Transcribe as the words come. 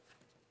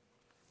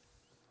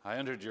I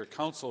entered your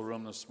council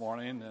room this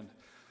morning, and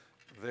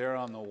there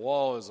on the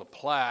wall is a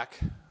plaque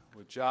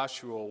with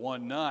Joshua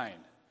 1:9. I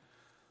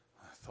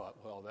thought,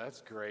 well,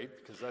 that's great,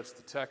 because that's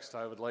the text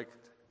I would like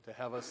to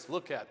have us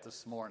look at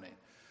this morning.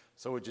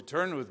 So would you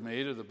turn with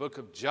me to the book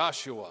of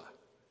Joshua,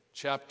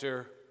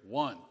 chapter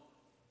 1.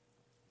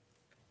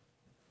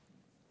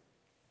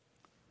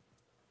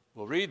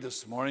 We'll read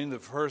this morning the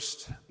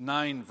first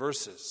 9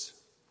 verses.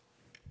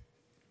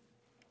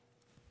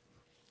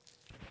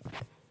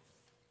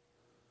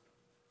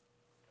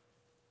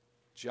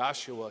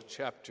 Joshua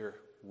chapter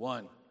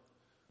 1.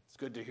 It's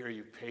good to hear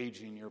you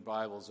paging your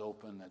Bibles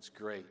open. That's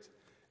great.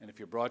 And if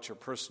you brought your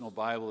personal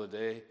Bible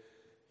today,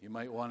 you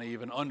might want to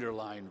even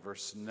underline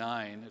verse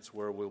 9. It's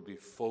where we'll be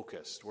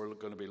focused. We're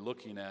going to be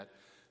looking at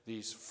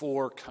these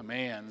 4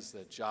 commands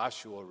that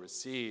Joshua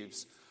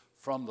receives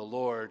from the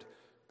Lord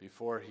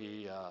before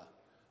he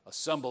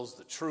assembles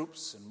the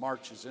troops and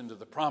marches into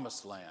the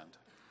promised land.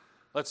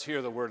 Let's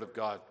hear the word of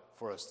God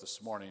for us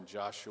this morning.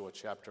 Joshua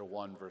chapter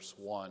 1, verse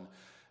 1.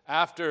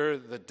 After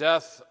the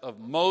death of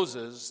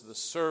Moses, the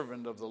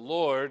servant of the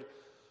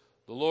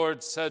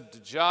Lord said to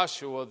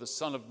Joshua, the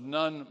son of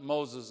Nun,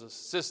 Moses'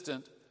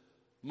 assistant,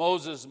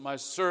 "Moses, my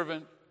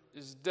servant,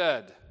 is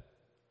dead.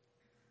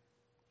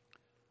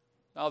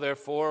 Now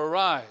therefore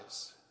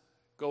arise,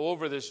 go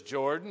over this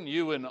Jordan,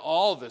 you and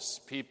all this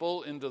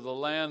people, into the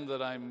land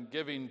that I'm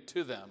giving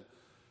to them,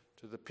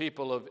 to the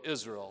people of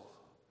Israel.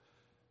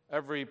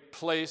 Every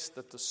place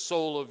that the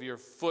sole of your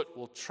foot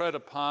will tread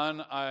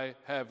upon, I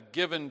have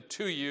given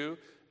to you,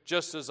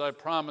 just as I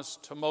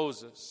promised to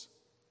Moses.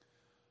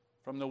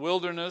 From the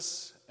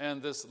wilderness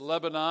and this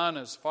Lebanon,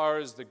 as far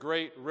as the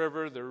great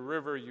river, the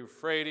river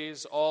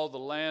Euphrates, all the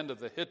land of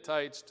the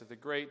Hittites to the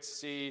great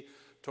sea,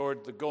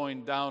 toward the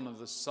going down of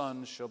the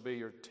sun shall be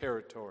your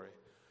territory.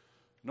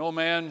 No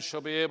man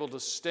shall be able to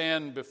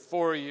stand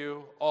before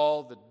you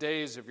all the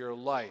days of your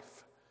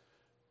life.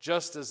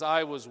 Just as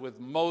I was with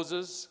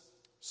Moses,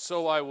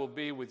 so I will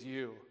be with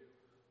you.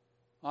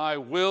 I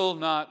will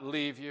not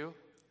leave you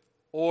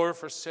or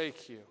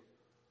forsake you.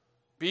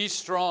 Be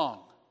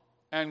strong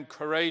and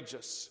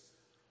courageous,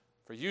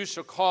 for you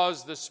shall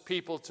cause this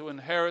people to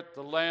inherit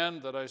the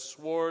land that I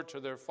swore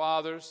to their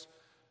fathers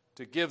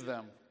to give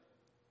them.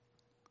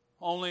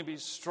 Only be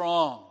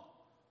strong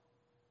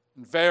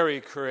and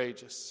very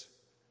courageous,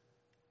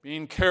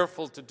 being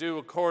careful to do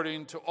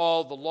according to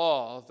all the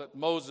law that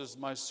Moses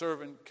my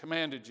servant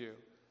commanded you.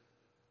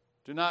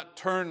 Do not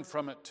turn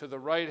from it to the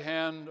right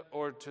hand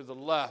or to the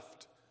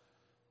left,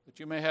 that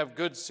you may have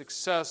good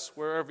success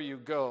wherever you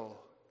go.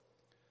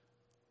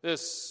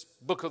 This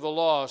book of the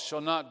law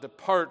shall not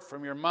depart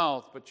from your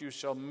mouth, but you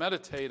shall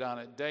meditate on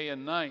it day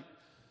and night,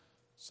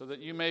 so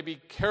that you may be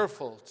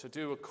careful to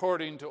do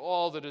according to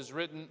all that is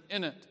written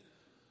in it.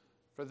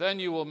 For then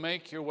you will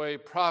make your way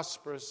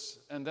prosperous,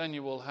 and then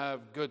you will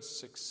have good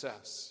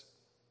success.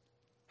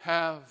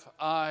 Have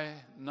I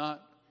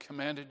not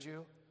commanded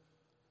you?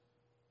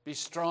 Be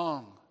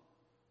strong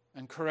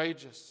and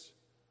courageous.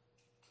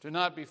 Do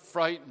not be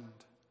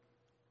frightened,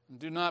 and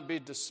do not be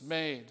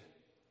dismayed,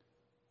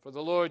 for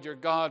the Lord your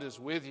God is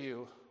with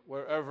you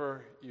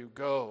wherever you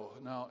go.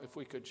 Now, if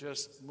we could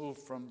just move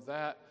from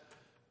that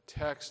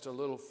text a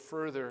little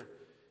further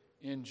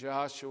in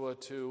Joshua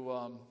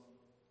to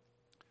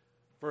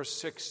verse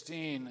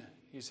 16.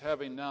 He's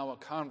having now a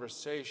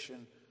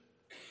conversation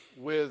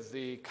with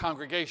the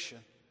congregation.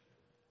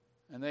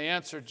 And they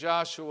answered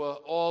Joshua,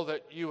 "All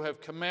that you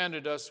have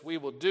commanded us we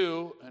will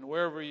do, and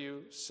wherever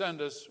you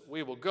send us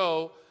we will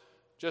go,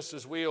 just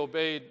as we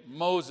obeyed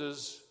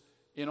Moses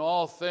in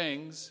all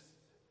things."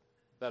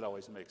 That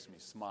always makes me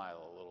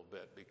smile a little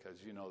bit,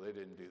 because you know they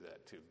didn't do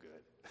that too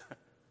good.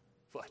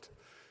 But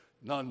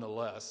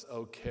nonetheless,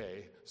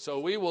 okay. "So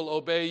we will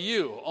obey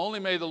you. Only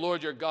may the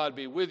Lord your God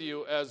be with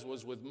you, as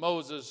was with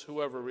Moses.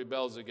 Whoever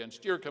rebels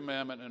against your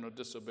commandment and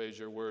disobeys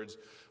your words,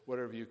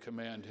 whatever you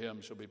command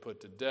him shall be put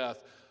to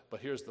death." But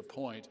here's the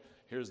point.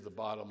 Here's the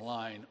bottom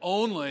line.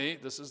 Only,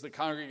 this is the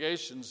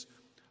congregation's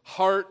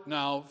heart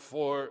now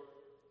for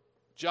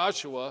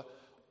Joshua,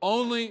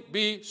 only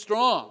be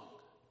strong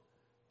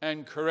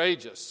and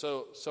courageous.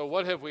 So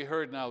what have we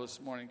heard now this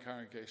morning,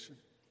 congregation?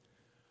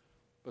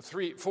 But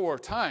 4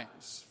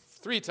 times.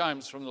 3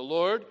 times from the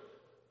Lord.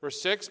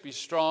 Verse 6, be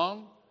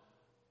strong.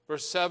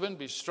 Verse 7,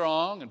 be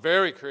strong and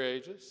very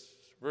courageous.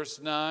 Verse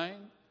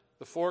 9,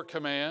 the 4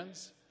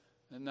 commands.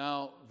 And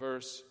now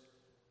verse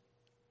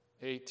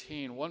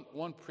 18.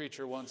 One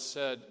preacher once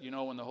said,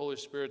 when the Holy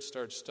Spirit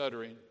starts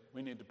stuttering,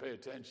 we need to pay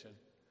attention.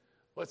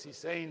 What's he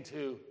saying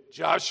to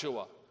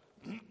Joshua?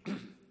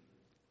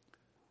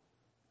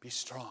 Be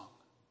strong.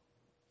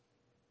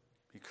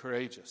 Be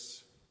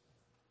courageous.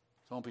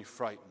 Don't be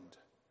frightened.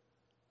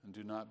 And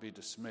do not be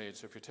dismayed.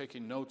 So if you're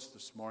taking notes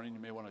this morning,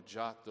 you may want to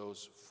jot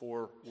those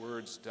 4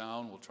 words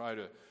down. We'll try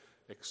to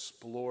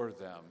explore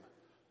them.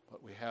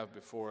 But we have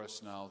before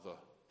us now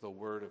the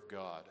Word of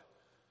God.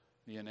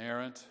 The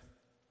inerrant,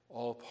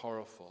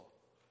 all-powerful,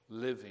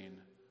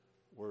 living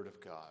Word of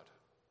God.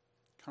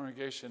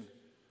 Congregation,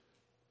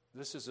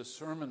 this is a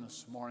sermon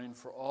this morning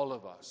for all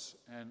of us.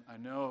 And I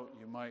know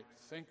you might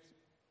think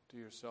to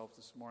yourself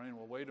this morning,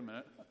 well, wait a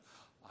minute.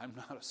 I'm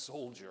not a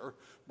soldier,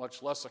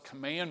 much less a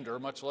commander,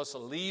 much less a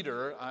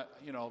leader.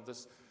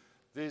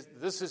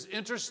 This is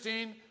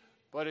interesting,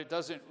 but it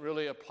doesn't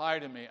really apply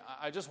to me.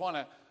 I just want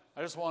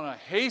to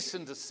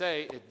hasten to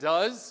say it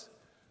does.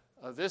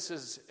 This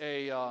is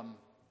a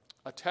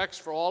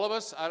text for all of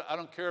us. I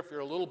don't care if you're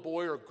a little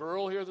boy or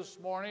girl here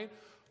this morning,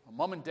 a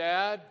mom and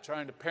dad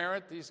trying to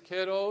parent these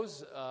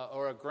kiddos,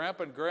 or a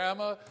grandpa and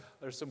grandma.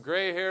 There's some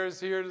gray hairs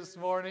here this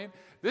morning.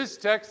 This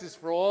text is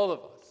for all of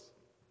us.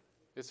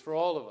 It's for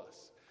all of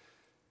us.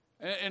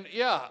 And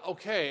yeah,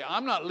 okay,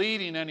 I'm not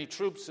leading any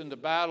troops into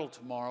battle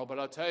tomorrow, but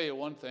I'll tell you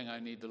one thing I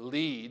need to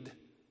lead.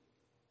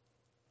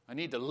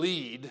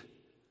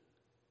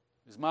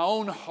 Is my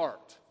own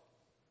heart,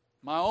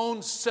 my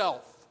own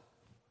self.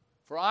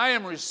 For I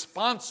am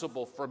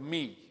responsible for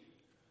me.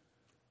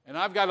 And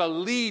I've got to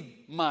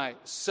lead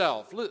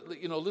myself.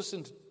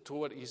 Listen to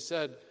what he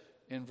said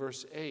in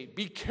verse 8.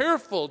 Be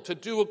careful to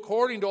do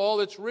according to all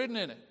that's written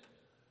in it.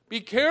 Be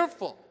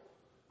careful.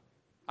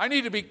 I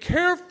need to be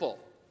careful.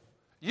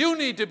 You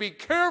need to be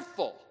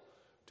careful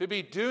to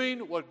be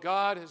doing what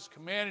God has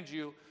commanded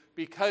you,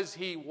 because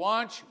he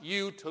wants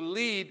you to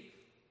lead,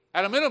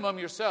 at a minimum,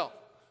 yourself.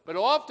 But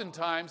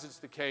oftentimes it's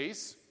the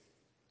case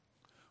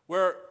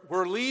where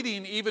we're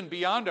leading even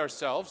beyond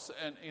ourselves.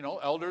 And,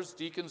 elders,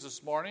 deacons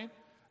this morning,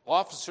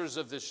 officers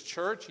of this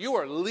church, you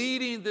are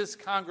leading this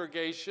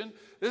congregation.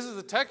 This is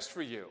a text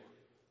for you.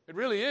 It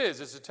really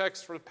is. It's a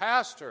text for the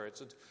pastor.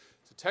 It's a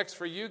text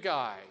for you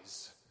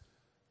guys.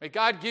 May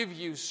God give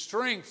you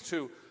strength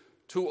to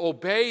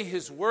obey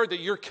his word,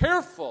 that you're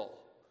careful,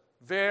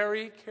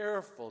 very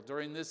careful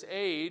during this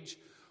age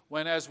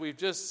when, as we've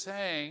just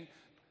sang,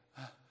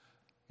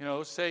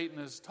 Satan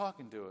is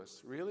talking to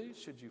us. Really?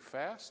 Should you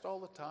fast all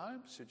the time?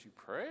 Should you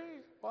pray?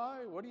 Why?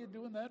 What are you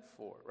doing that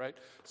for, right?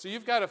 So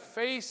you've got to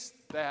face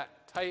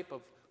that type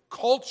of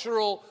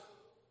cultural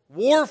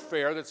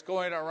warfare that's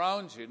going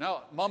around you.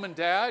 Now, mom and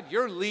dad,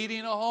 you're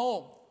leading a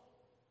home.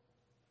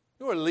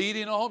 You are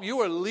leading a home. You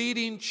are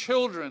leading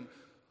children.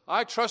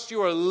 I trust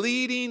you are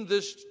leading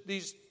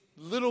these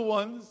little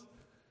ones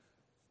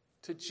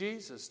to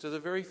Jesus, to the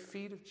very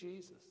feet of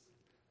Jesus.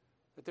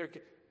 That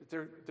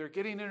they're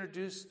getting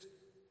introduced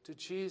to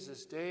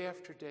Jesus day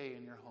after day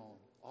in your home,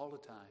 all the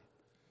time,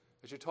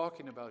 as you're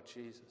talking about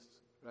Jesus,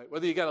 right?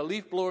 Whether you got a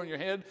leaf blower in your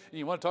head and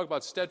you want to talk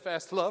about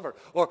steadfast love,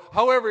 or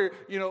however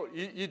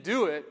you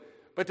do it,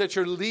 but that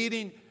you're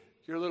leading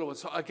your little ones.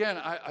 So again,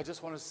 I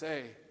just want to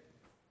say,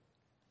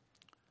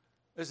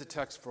 there's a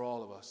text for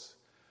all of us.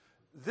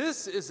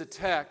 This is a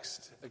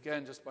text,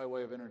 again, just by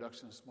way of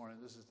introduction this morning,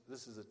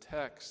 this is a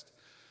text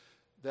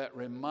that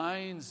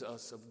reminds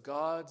us of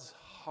God's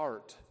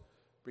heart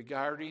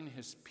regarding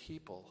his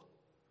people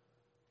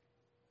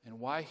and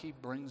why he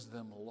brings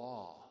them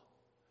law.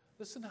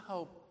 Listen to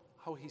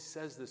how he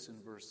says this in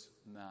verse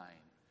 9.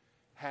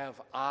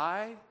 Have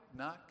I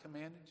not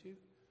commanded you?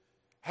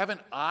 Haven't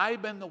I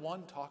been the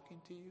one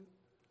talking to you?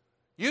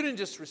 You didn't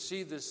just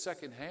receive this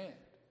secondhand,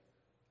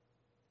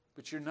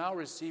 but you're now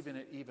receiving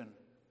it even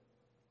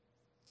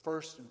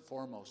first and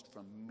foremost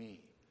from me.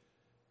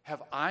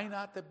 Have I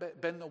not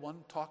been the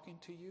one talking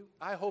to you?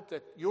 I hope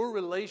that your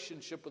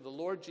relationship with the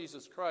Lord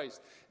Jesus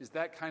Christ is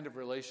that kind of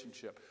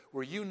relationship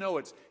where you know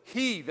it's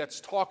he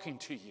that's talking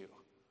to you.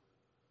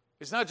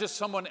 It's not just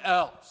someone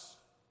else.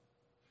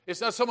 It's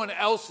not someone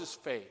else's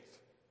faith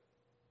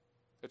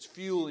that's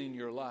fueling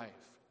your life,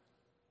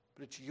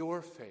 but it's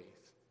your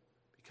faith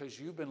because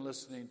you've been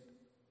listening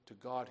to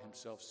God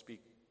himself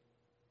speak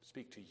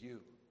to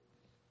you.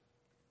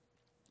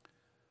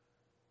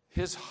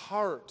 His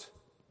heart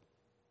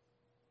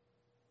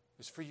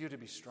is for you to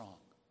be strong.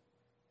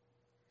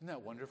 Isn't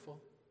that wonderful?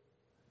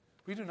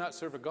 We do not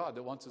serve a God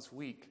that wants us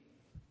weak.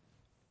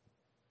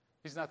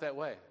 He's not that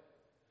way.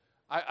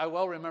 I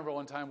well remember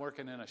one time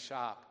working in a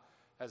shop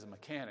as a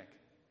mechanic,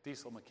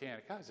 diesel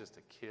mechanic. I was just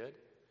a kid.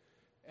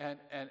 And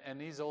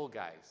these old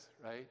guys,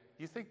 right?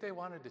 You think they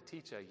wanted to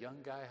teach a young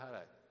guy how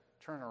to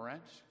turn a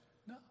wrench?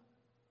 No.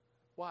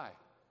 Why?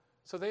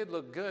 So they'd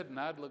look good and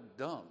I'd look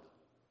dumb.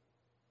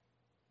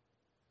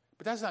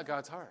 But that's not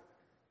God's heart.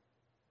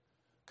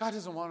 God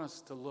doesn't want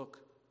us to look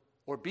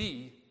or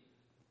be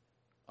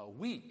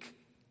weak,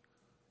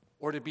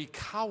 or to be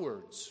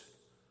cowards,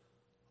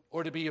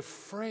 or to be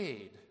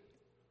afraid,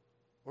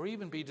 or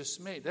even be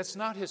dismayed. That's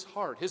not his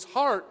heart. His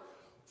heart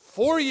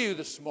for you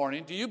this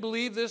morning, do you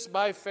believe this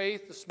by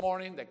faith this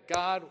morning, that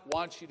God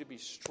wants you to be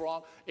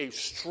strong, a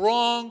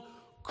strong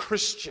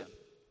Christian,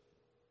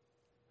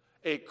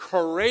 a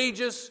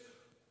courageous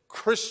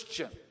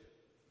Christian?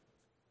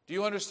 Do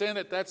you understand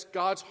that that's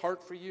God's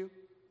heart for you?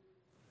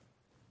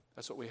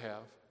 That's what we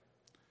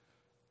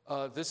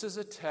have. This is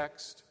a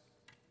text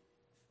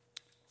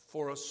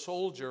for a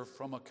soldier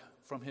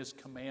from his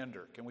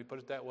commander. Can we put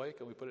it that way?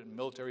 Can we put it in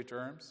military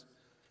terms?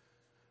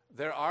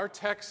 There are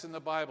texts in the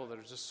Bible that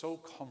are just so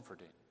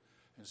comforting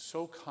and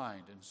so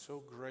kind and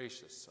so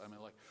gracious. I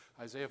mean, like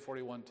Isaiah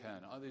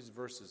 41:10, all these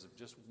verses of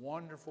just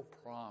wonderful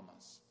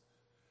promise.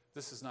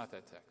 This is not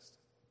that text.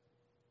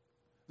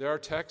 There are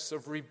texts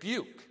of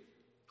rebuke,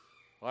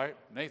 Right?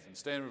 Nathan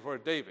standing before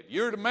David.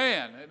 You're the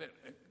man.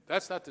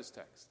 That's not this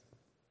text.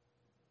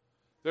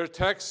 They're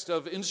texts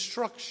of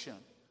instruction,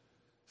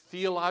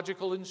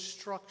 theological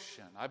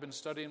instruction. I've been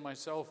studying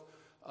myself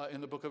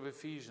in the book of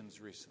Ephesians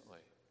recently,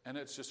 and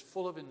it's just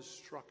full of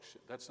instruction.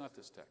 That's not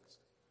this text.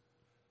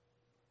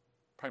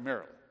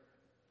 Primarily.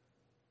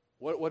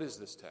 What is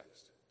this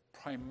text?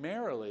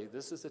 Primarily,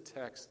 this is a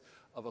text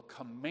of a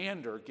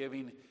commander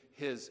giving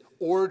his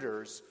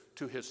orders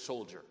to his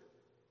soldier.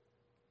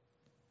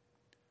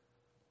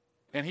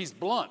 And he's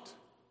blunt,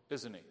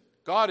 isn't he?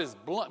 God is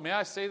blunt. May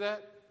I say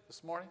that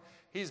this morning?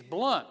 He's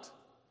blunt.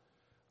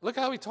 Look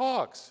how he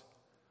talks.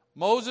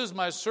 Moses,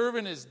 my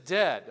servant, is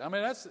dead. I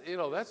mean,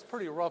 that's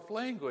pretty rough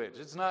language.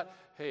 It's not,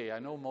 hey, I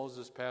know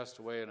Moses passed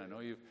away, and I know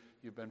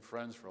you've been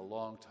friends for a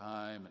long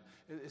time.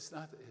 It's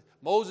not.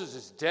 Moses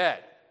is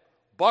dead.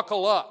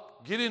 Buckle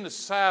up. Get in the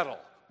saddle.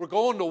 We're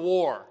going to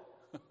war.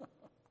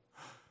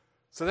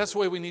 So that's the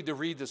way we need to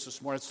read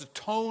this morning. It's the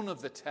tone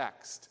of the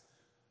text.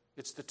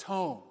 It's the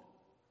tone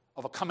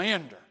of a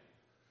commander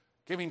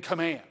giving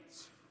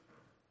commands.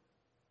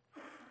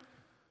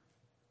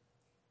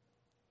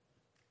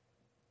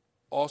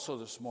 Also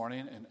this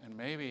morning, and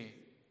maybe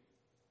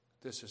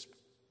this is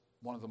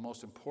one of the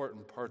most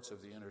important parts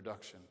of the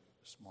introduction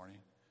this morning,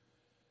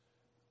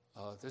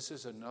 this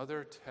is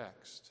another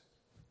text,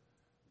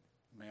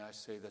 may I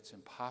say, that's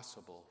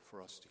impossible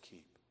for us to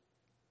keep.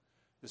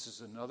 This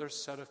is another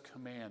set of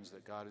commands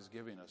that God is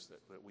giving us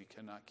that we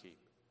cannot keep.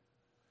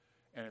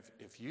 And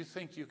if you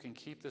think you can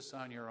keep this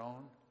on your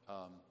own,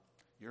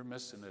 you're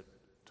missing it.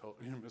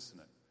 You're missing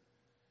it.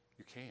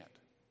 You can't.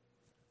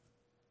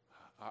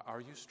 Are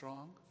you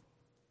strong?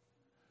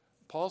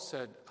 Paul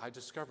said, I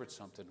discovered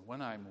something.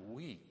 When I'm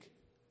weak,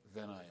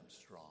 then I am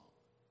strong.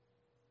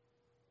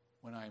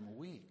 When I'm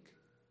weak.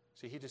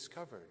 See, he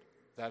discovered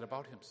that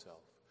about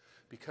himself.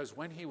 Because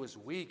when he was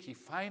weak, he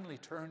finally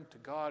turned to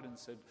God and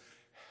said,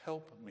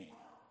 help me.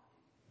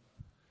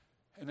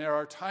 And there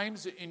are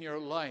times in your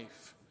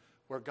life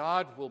where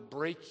God will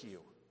break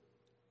you.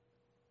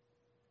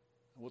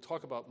 We'll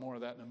talk about more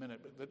of that in a minute.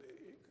 But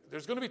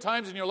there's going to be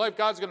times in your life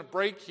God's going to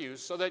break you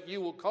so that you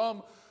will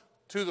come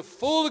to the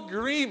full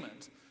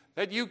agreement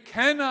that you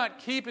cannot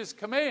keep his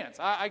commands.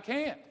 I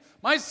can't.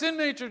 My sin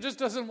nature just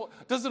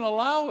doesn't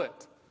allow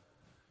it.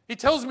 He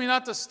tells me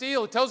not to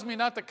steal. He tells me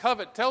not to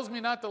covet. Tells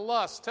me not to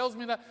lust. Tells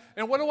me not.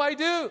 And what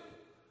do?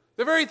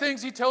 The very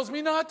things he tells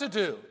me not to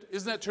do.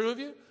 Isn't that true of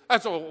you?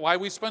 That's why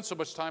we spent so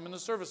much time in the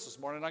service this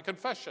morning on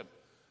confession.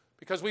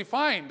 Because we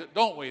find,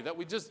 don't we, that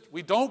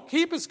we don't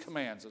keep his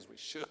commands as we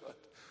should.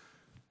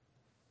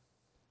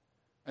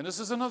 And this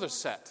is another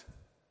set.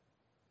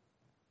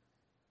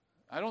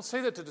 I don't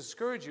say that to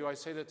discourage you. I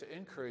say that to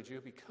encourage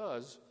you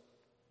because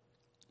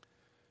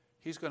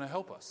he's going to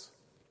help us.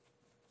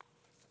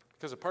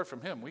 Because apart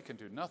from him, we can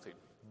do nothing.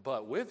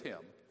 But with him,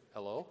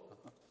 hello,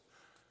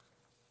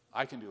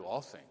 I can do all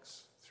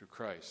things through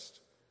Christ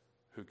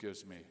who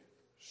gives me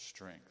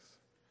strength.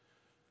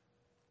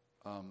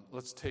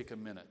 Let's take a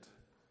minute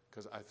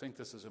because I think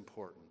this is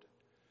important.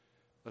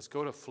 Let's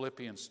go to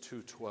Philippians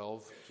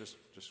 2:12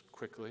 just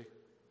quickly.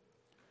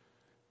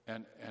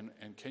 And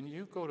can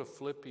you go to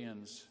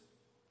Philippians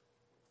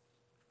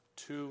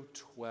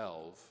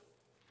 2:12?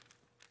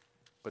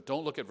 But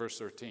don't look at verse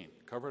 13.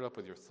 Cover it up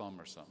with your thumb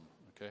or something,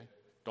 okay?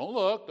 Don't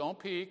look, don't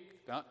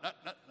peek. No.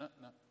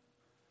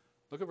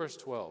 Look at verse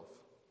 12.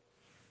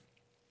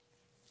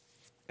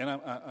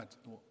 And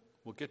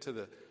we'll get to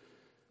the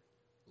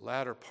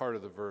latter part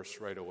of the verse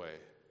right away.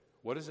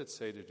 What does it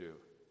say to do?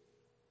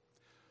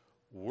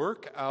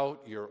 Work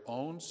out your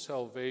own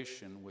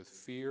salvation with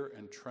fear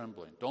and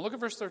trembling. Don't look at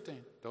verse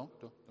 13. Don't.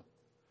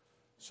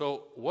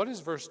 So what does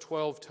verse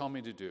 12 tell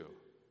me to do?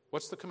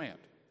 What's the command?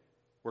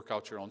 Work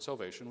out your own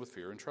salvation with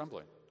fear and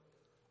trembling.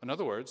 In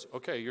other words,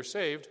 okay, you're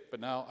saved,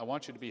 but now I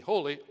want you to be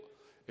holy.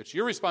 It's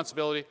your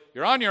responsibility.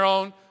 You're on your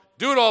own.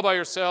 Do it all by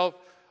yourself.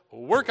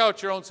 Work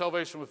out your own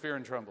salvation with fear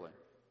and trembling.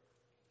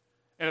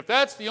 And if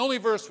that's the only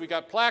verse we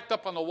got plaqued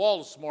up on the wall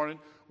this morning,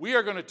 we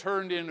are going to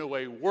turn into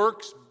a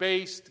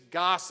works-based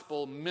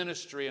gospel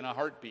ministry in a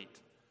heartbeat.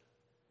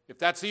 If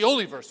that's the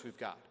only verse we've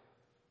got.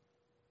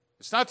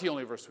 It's not the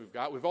only verse we've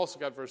got. We've also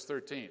got verse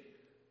 13.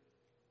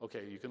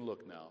 Okay, you can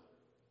look now,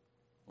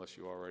 unless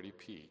you already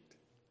peeked.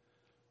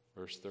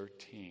 Verse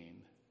 13.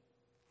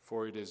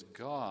 For it is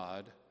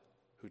God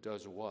who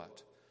does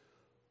what?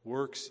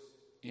 Works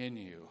in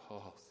you.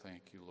 Oh,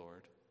 thank you,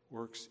 Lord.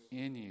 Works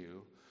in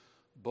you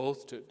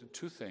both to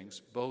two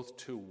things, both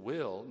to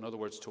will, in other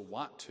words, to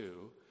want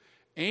to,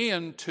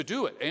 and to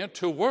do it, and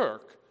to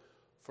work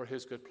for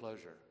his good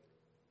pleasure.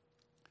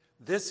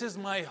 This is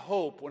my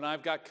hope when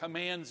I've got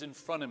commands in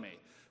front of me,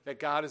 that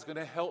God is going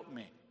to help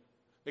me,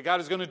 that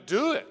God is going to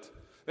do it,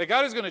 that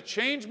God is going to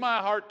change my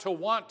heart to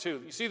want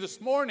to. You see,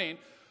 this morning,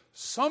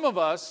 some of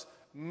us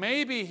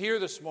may be here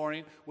this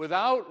morning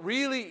without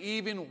really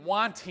even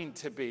wanting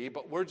to be,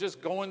 but we're just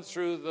going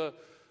through the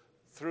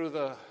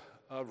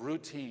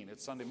routine.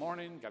 It's Sunday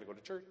morning, got to go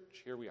to church,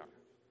 here we are.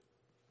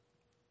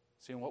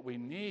 See, and what we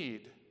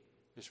need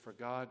is for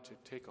God to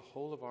take a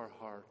hold of our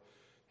heart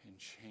and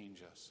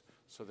change us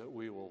so that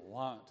we will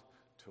want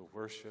to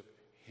worship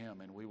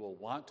him. And we will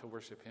want to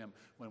worship him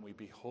when we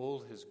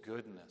behold his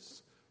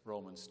goodness,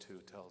 Romans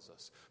 2 tells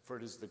us. For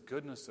it is the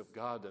goodness of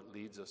God that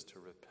leads us to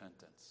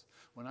repentance.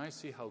 When I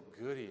see how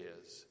good he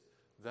is,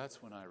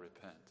 that's when I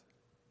repent.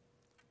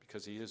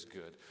 Because he is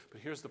good.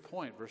 But here's the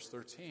point, verse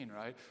 13,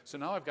 right? So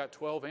now I've got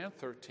 12 and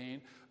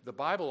 13. The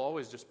Bible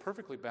always just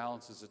perfectly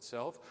balances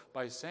itself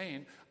by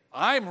saying,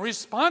 I'm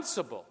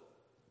responsible.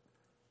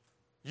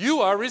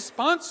 You are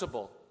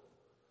responsible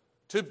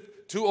to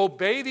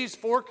obey these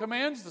 4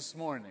 commands this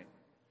morning.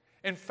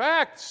 In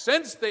fact,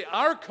 since they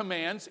are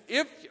commands,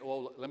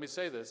 let me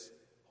say this.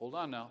 Hold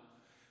on now.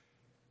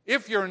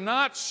 If you're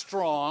not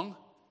strong,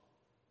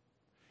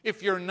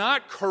 if you're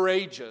not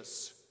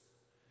courageous,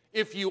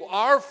 if you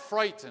are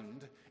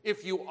frightened,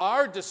 if you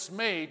are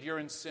dismayed, you're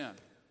in sin.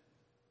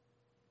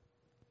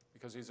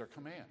 Because these are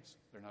commands.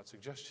 They're not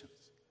suggestions.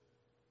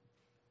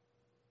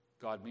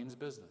 God means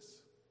business.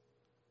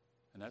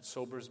 And that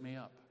sobers me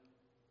up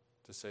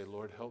to say,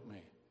 Lord, help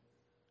me.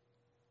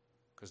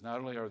 Because not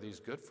only are these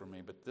good for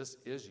me, but this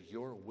is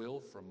your will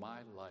for my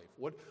life.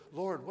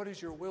 Lord, what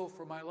is your will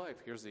for my life?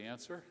 Here's the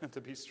answer.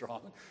 To be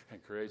strong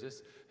and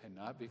courageous and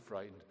not be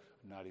frightened,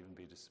 not even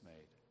be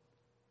dismayed.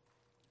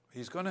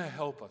 He's going to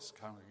help us,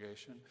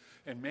 congregation.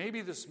 And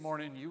maybe this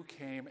morning you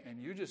came and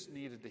you just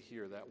needed to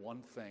hear that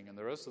one thing, and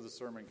the rest of the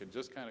sermon can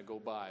just kind of go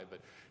by, but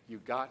you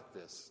got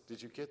this.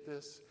 Did you get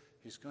this?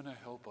 He's going to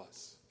help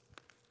us.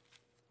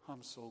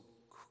 I'm so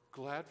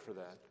glad for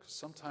that, because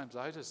sometimes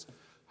I just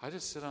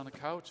sit on the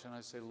couch and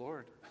I say,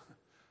 Lord,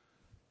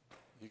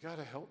 you got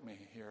to help me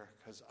here,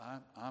 because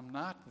I'm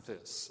not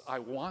this. I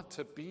want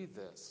to be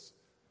this,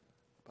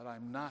 but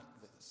I'm not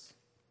this.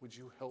 Would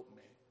you help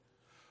me?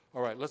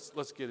 All right,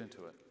 let's get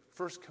into it.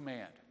 First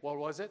command. What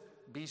was it?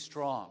 Be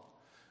strong.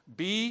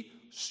 Be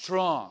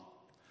strong.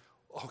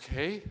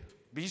 Okay,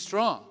 be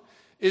strong.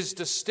 Is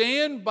to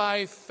stand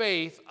by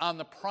faith on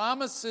the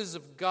promises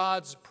of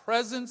God's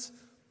presence,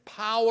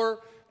 power,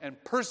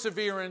 and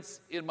perseverance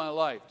in my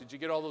life. Did you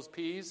get all those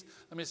P's?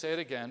 Let me say it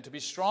again. To be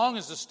strong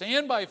is to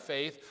stand by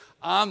faith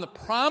on the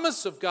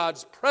promise of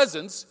God's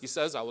presence. He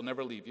says, I will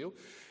never leave you.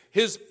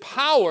 His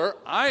power,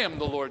 I am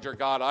the Lord your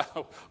God.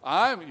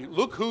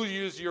 Look who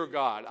is your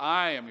God.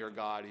 I am your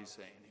God, he's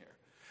saying here.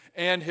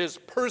 And his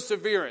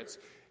perseverance,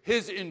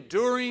 his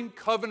enduring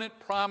covenant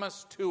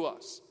promise to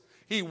us.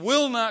 He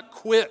will not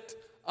quit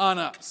on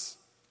us.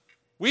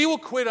 We will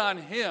quit on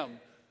him,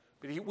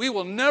 but we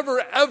will never,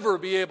 ever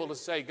be able to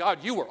say,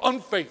 God, you were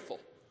unfaithful.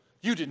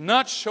 You did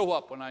not show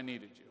up when I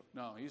needed you.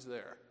 No, he's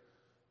there.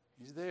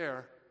 He's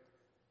there.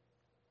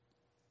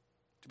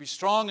 To be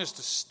strong is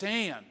to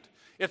stand.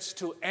 It's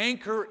to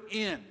anchor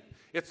in.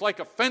 It's like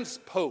a fence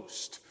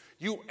post.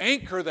 You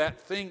anchor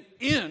that thing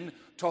in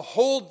to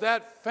hold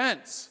that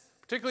fence,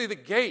 particularly the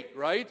gate,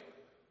 right?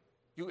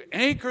 You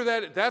anchor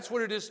that. That's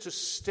what it is to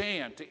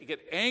stand, to get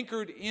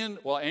anchored in.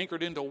 Well,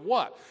 anchored into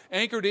what?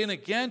 Anchored in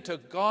again to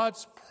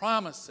God's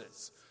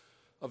promises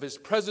of his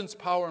presence,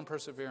 power, and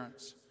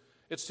perseverance.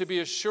 It's to be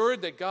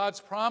assured that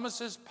God's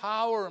promises,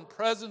 power, and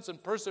presence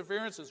and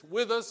perseverance is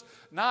with us,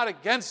 not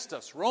against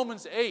us.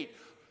 Romans 8.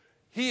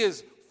 He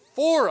is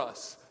for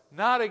us,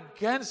 not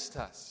against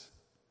us.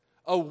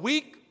 A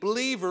weak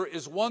believer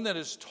is one that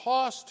is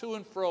tossed to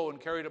and fro and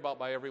carried about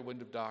by every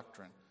wind of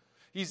doctrine.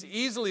 He's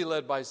easily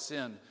led by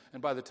sin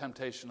and by the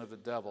temptation of the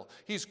devil.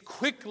 He's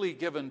quickly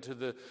given to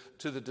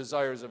the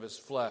desires of his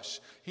flesh.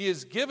 He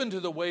is given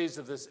to the ways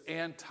of this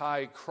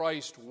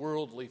anti-Christ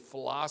worldly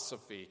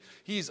philosophy.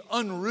 He's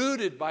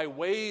unrooted by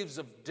waves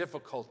of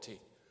difficulty.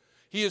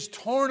 He is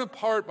torn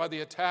apart by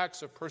the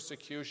attacks of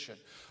persecution.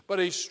 But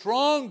a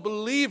strong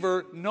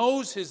believer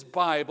knows his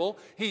Bible.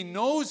 He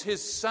knows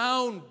his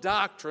sound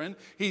doctrine.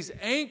 He's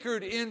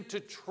anchored into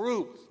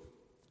truth.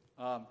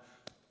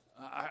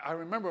 I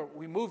remember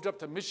we moved up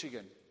to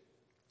Michigan.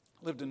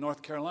 Lived in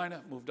North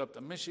Carolina, moved up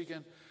to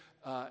Michigan,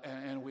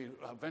 and we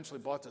eventually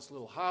bought this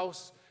little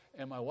house,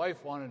 and my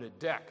wife wanted a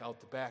deck out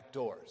the back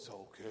door.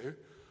 So, okay,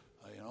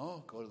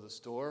 go to the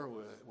store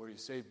where you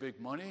save big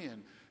money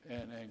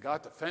and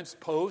got the fence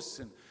posts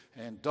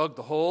and dug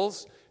the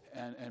holes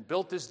and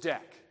built this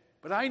deck.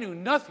 But I knew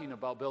nothing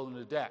about building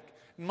a deck,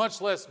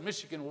 much less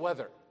Michigan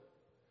weather.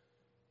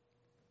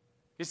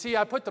 You see,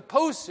 I put the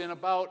posts in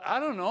about,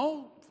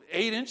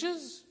 8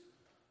 inches.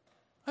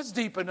 That's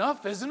deep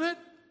enough, isn't it?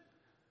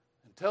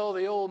 Until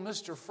the old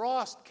Mr.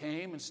 Frost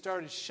came and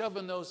started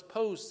shoving those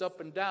posts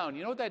up and down.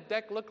 You know what that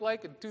deck looked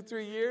like in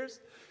 2-3 years?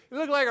 It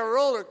looked like a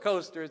roller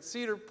coaster at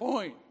Cedar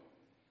Point.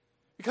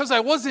 Because I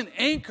wasn't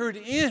anchored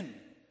in.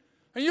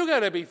 And you got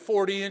to be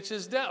 40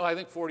 inches down. Well, I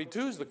think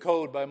 42 is the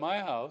code by my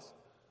house.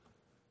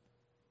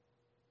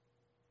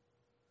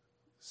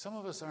 Some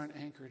of us aren't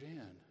anchored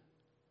in.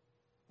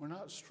 We're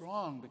not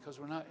strong because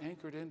we're not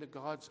anchored into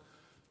God's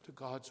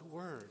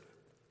word.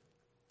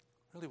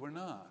 Really, we're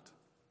not.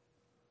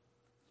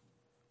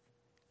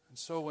 And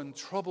so when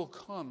trouble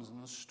comes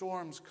and the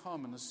storms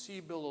come and the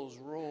sea billows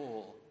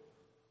roll,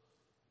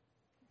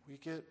 we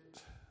get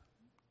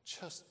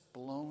just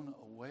blown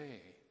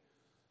away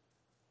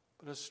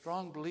But a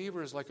strong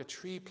believer is like a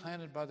tree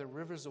planted by the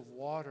rivers of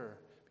water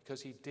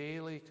because he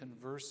daily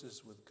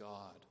converses with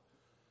God.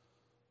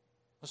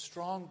 A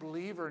strong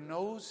believer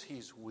knows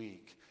he's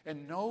weak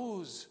and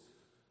knows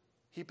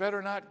he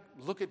better not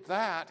look at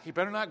that. He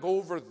better not go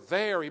over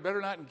there. He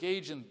better not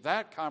engage in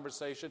that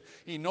conversation.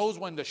 He knows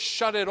when to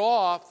shut it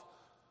off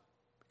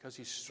because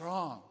he's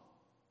strong.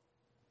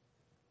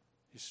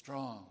 He's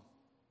strong.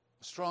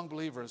 A strong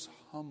believer is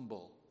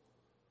humble.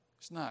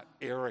 He's not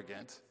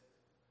arrogant.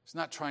 He's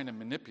not trying to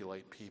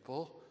manipulate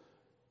people.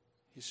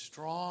 He's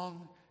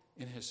strong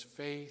in his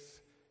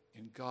faith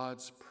in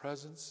God's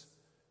presence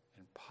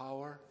and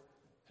power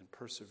and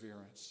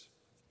perseverance.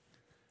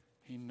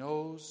 He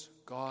knows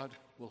God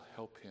will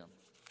help him.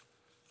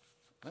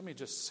 Let me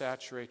just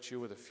saturate you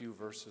with a few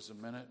verses a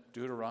minute.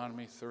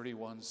 Deuteronomy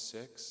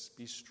 31:6.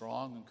 Be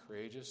strong and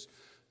courageous.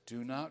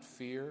 Do not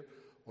fear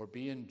or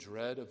be in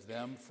dread of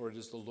them, for it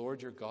is the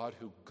Lord your God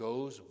who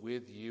goes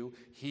with you.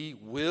 He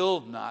will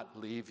not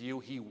leave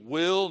you. He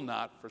will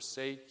not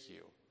forsake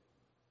you.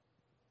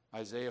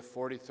 Isaiah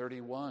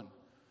 40:31.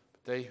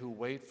 But they who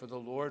wait for the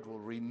Lord will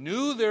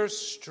renew their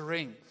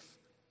strength.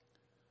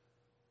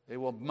 They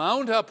will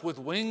mount up with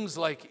wings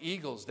like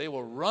eagles. They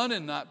will run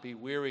and not be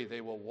weary. They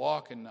will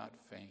walk and not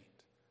faint.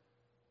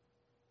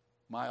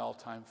 My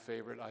all-time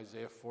favorite,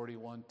 Isaiah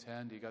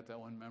 41:10. Do you got that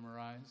one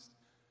memorized?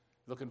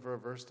 Looking for a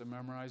verse to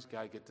memorize?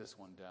 Guy, get this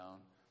one down.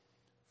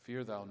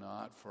 Fear thou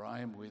not, for I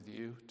am with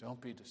you.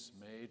 Don't be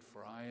dismayed,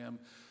 for I am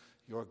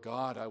your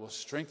God. I will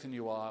strengthen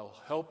you. I will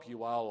help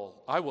you.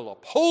 I will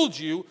uphold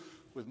you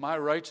with my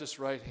righteous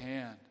right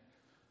hand.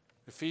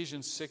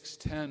 Ephesians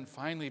 6:10,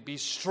 finally, be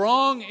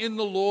strong in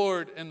the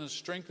Lord and the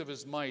strength of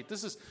his might.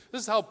 This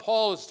is how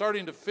Paul is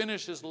starting to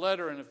finish his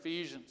letter in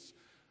Ephesians.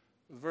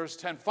 Verse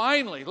 10,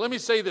 finally, let me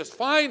say this,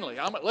 finally,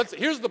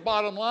 here's the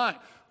bottom line.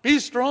 Be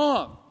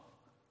strong.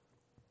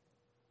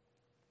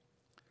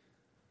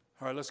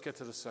 All right, let's get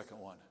to the second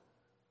one.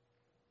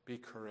 Be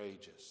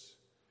courageous.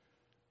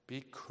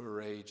 Be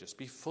courageous.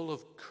 Be full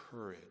of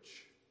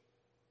courage.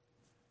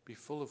 Be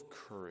full of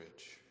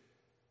courage.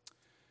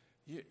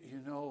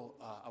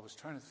 I was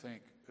trying to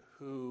think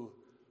who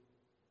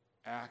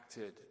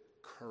acted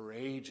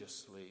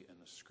courageously in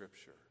the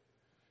Scripture.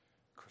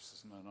 Of course,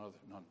 there's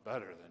none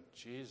better than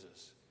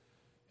Jesus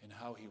in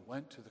how he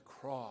went to the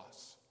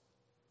cross,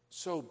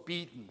 so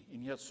beaten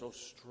and yet so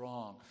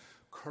strong.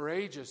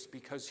 Courageous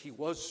because he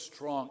was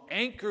strong,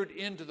 anchored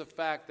into the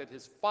fact that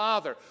his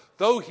Father,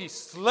 though he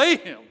slay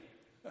him,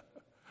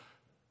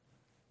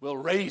 will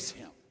raise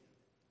him.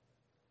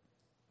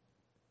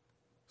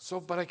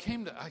 But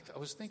I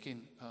was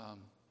thinking,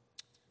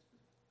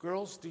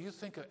 girls, do you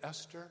think of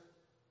Esther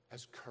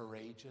as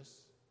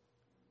courageous?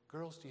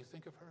 Girls, do you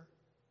think of her?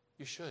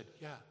 You should,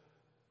 yeah,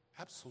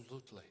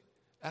 absolutely.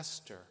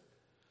 Esther.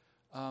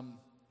 Let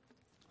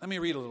me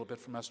read a little bit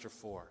from Esther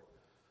 4.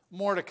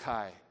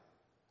 Mordecai,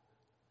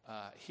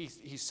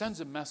 he sends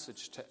a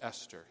message to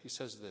Esther. He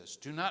says this,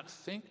 do not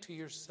think to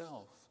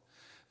yourself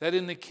that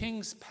in the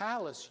king's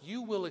palace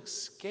you will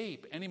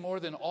escape any more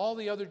than all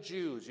the other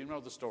Jews. You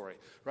know the story,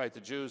 right? The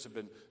Jews have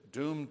been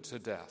doomed to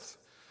death.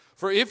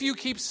 For if you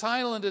keep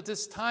silent at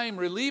this time,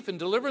 relief and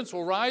deliverance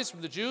will rise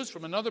from the Jews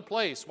from another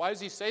place. Why does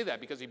he say that?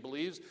 Because he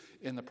believes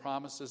in the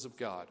promises of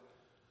God.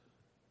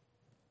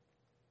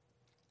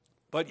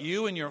 But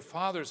you and your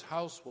father's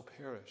house will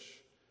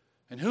perish.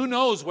 And who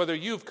knows whether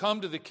you've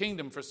come to the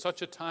kingdom for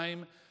such a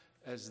time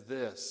as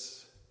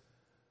this?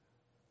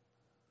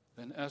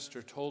 Then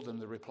Esther told them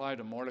the reply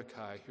to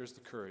Mordecai. Here's the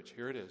courage.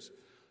 Here it is.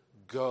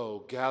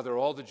 Go, gather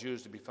all the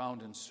Jews to be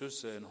found in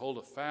Susa and hold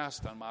a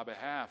fast on my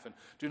behalf. And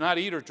do not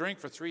eat or drink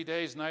for 3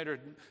 days,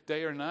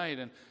 day or night.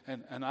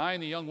 And I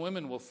and the young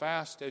women will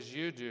fast as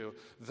you do.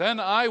 Then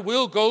I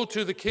will go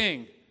to the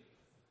king.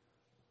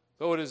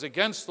 Though it is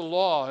against the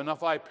law, and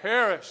if I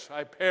perish,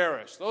 I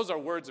perish. Those are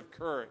words of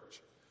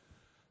courage.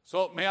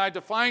 So may I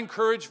define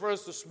courage for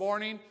us this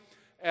morning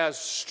as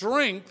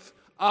strength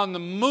on the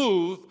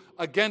move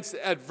against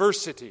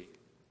adversity.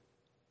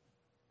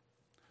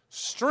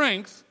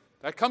 Strength,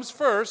 that comes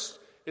first.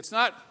 It's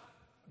not,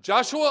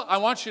 Joshua, I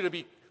want you to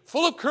be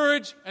full of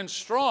courage and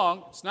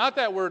strong. It's not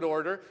that word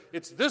order.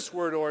 It's this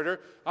word order.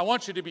 I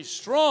want you to be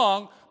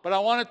strong, but I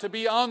want it to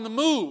be on the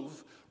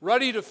move,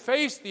 ready to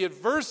face the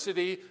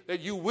adversity that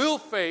you will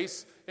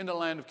face in the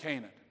land of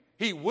Canaan.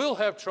 He will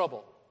have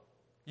trouble.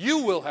 You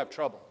will have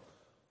trouble.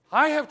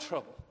 I have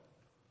trouble.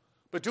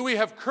 But do we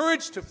have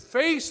courage to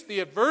face the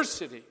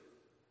adversity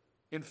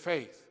in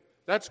faith?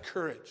 That's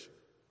courage.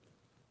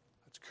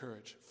 That's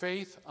courage.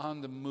 Faith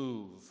on the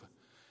move.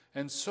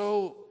 And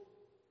so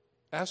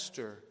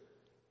Esther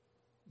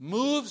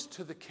moves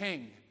to the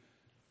king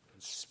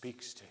and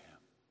speaks to him.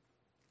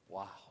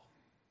 Wow.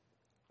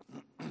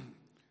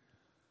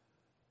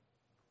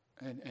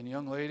 And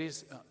young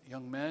ladies,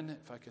 young men,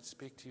 if I could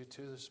speak to you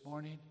too this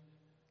morning,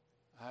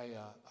 I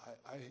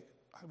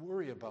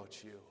worry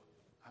about you.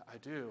 I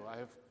do. I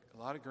have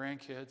a lot of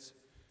grandkids,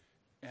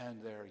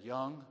 and they're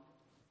young,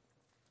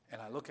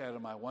 and I look at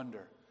them, I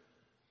wonder,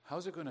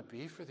 how's it going to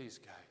be for these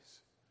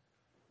guys?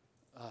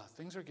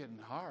 Things are getting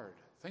hard.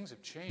 things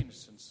have changed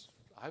since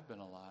I've been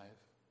alive.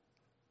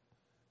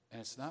 And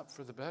it's not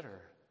for the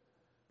better.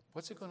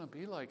 What's it going to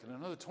be like in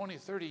another 20,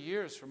 30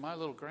 years for my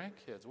little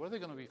grandkids? What are they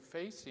going to be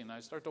facing? I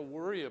start to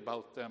worry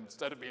about them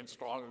instead of being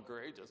strong and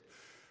courageous.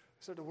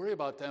 I start to worry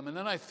about them. And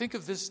then I think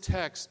of this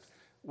text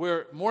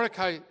where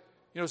Mordecai,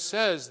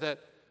 says that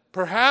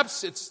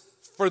perhaps it's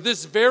for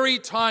this very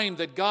time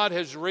that God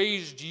has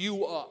raised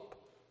you up.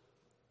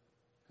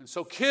 And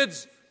so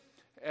kids,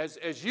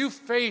 as you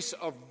face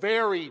a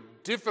very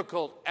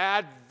difficult,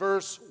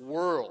 adverse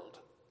world,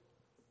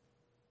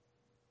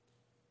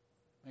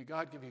 may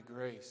God give you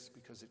grace,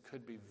 because it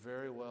could be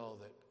very well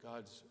that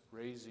God's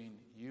raising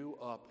you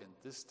up in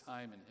this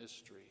time in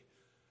history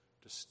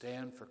to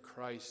stand for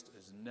Christ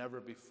as never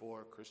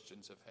before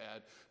Christians have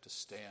had to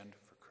stand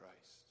for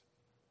Christ.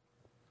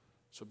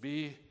 So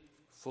be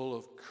full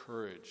of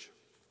courage.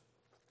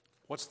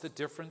 What's the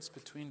difference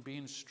between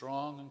being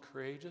strong and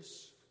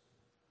courageous?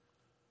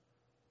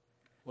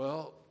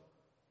 Well,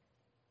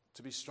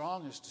 to be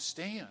strong is to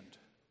stand,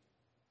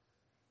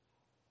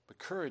 but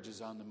courage is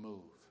on the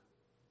move.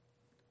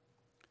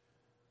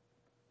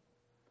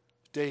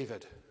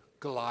 David,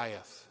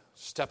 Goliath,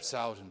 steps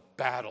out and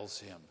battles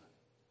him,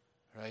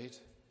 right?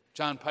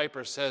 John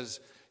Piper says,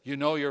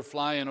 you're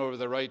flying over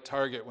the right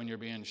target when you're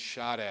being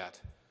shot at.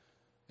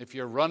 If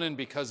you're running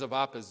because of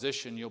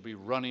opposition, you'll be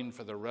running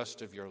for the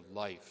rest of your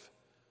life.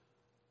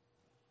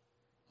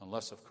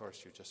 Unless, of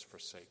course, you just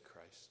forsake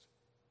Christ.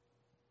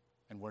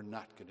 And we're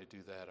not going to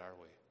do that, are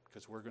we?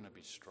 Because we're going to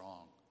be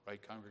strong,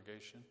 right,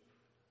 congregation?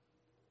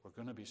 We're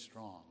going to be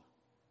strong.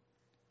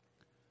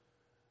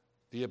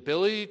 The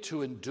ability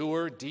to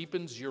endure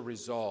deepens your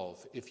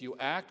resolve. If you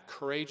act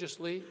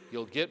courageously,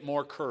 you'll get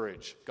more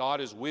courage. God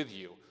is with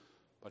you,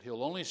 but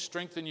he'll only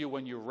strengthen you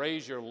when you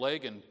raise your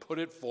leg and put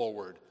it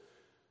forward.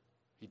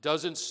 He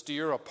doesn't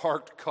steer a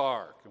parked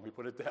car. Can we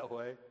put it that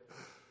way?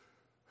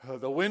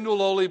 The wind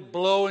will only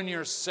blow in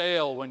your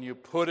sail when you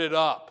put it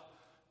up.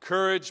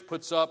 Courage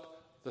puts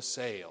up the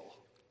sail.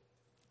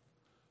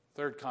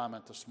 Third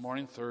comment this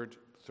morning, third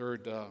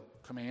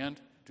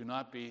command, do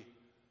not be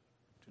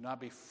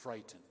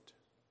frightened.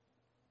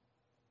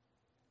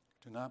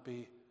 Do not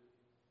be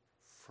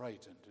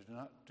frightened.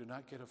 Do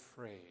not get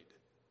afraid.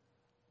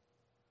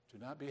 Do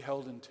not be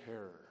held in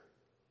terror.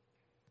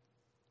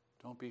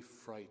 Don't be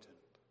frightened.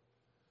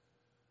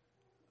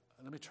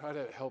 Let me try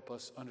to help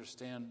us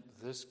understand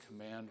this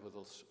command with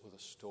a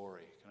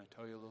story. Can I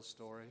tell you a little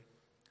story?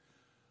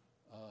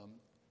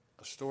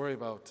 A story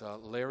about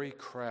Larry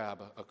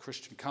Crabb, a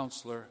Christian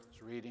counselor,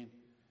 was reading,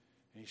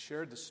 and he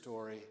shared the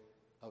story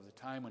of the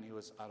time when he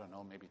was,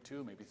 maybe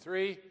 2, maybe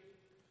 3,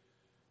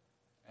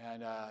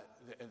 and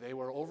they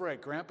were over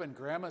at Grandpa and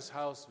Grandma's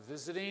house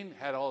visiting,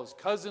 had all his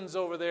cousins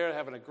over there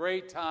having a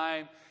great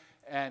time,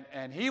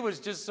 and he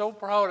was just so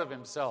proud of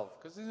himself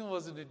because he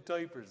wasn't in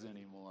diapers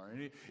anymore.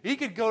 And he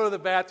could go to the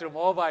bathroom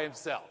all by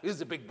himself. He was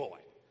a big boy.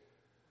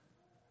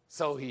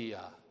 So he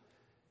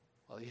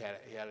had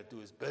to do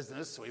his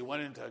business, so he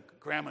went into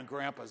Grandma and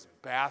Grandpa's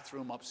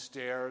bathroom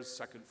upstairs,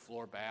 second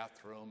floor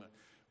bathroom, and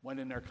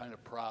went in there kind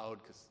of proud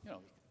because, he could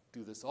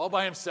do this all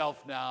by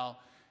himself now.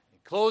 He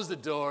closed the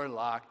door,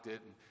 locked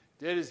it, and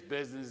did his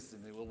business,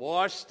 and they were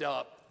washed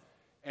up,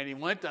 and he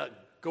went to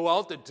go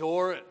out the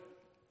door,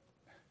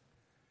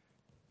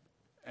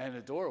 and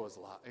the door was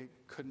locked. He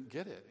couldn't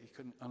get it. He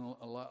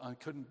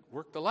couldn't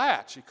work the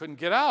latch. He couldn't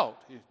get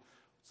out.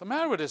 What's the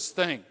matter with this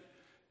thing?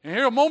 And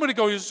here a moment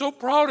ago, he was so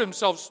proud of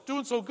himself,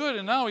 doing so good,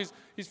 and now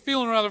he's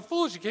feeling rather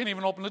foolish. He can't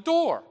even open the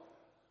door.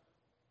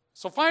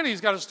 So finally,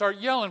 he's got to start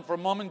yelling for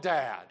Mom and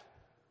Dad.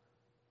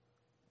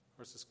 Of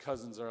course, his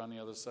cousins are on the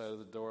other side of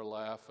the door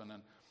laughing,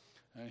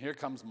 and here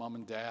comes Mom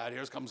and Dad.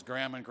 Here comes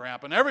Grandma and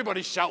Grandpa, and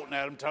everybody's shouting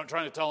at him,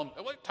 trying to tell him,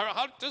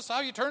 this is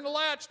how you turn the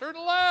latch, turn the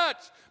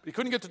latch. But he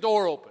couldn't get the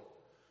door open.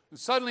 And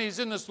suddenly, he's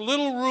in this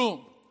little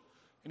room,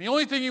 and the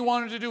only thing he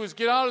wanted to do was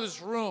get out of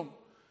this room.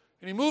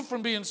 And he moved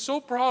from being so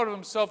proud of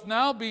himself,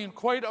 now being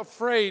quite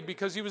afraid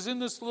because he was in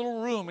this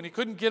little room and he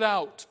couldn't get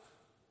out.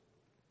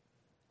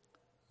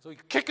 So he's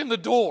kicking the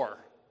door,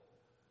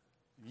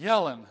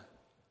 yelling,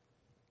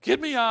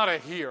 "Get me out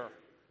of here."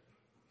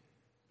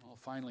 Well,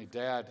 finally,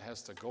 Dad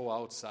has to go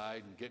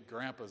outside and get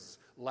Grandpa's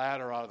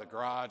ladder out of the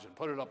garage and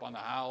put it up on the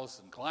house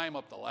and climb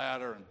up the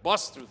ladder and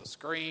bust through the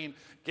screen,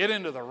 get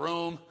into the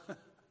room. And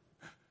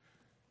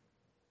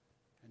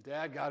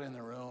Dad got in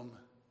the room.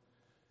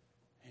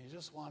 He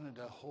just wanted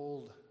to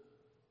hold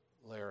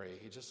Larry.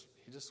 He just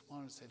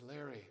wanted to say,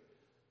 "Larry,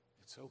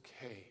 it's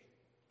okay.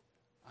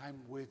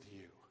 I'm with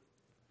you.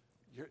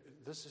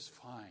 This is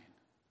fine.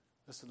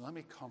 Listen, let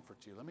me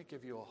comfort you. Let me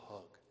give you a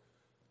hug."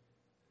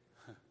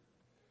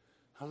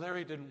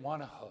 Larry didn't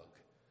want a hug.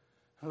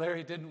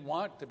 Larry didn't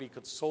want to be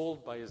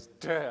consoled by his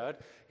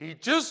dad. He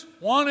just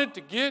wanted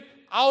to get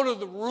out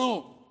of the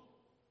room.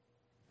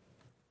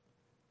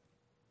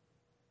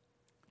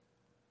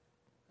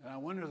 And I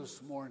wonder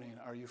this morning,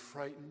 are you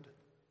frightened?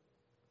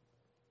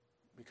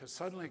 Because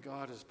suddenly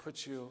God has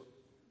put you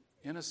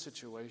in a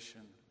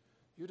situation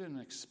you didn't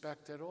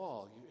expect at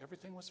all.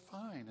 Everything was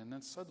fine, and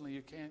then suddenly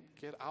you can't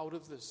get out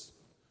of this.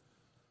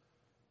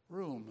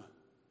 room.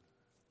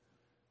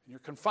 And you're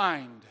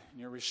confined, and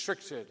you're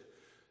restricted,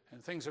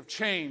 and things have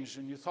changed,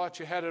 and you thought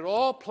you had it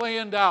all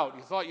planned out.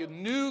 You thought you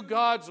knew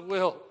God's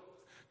will.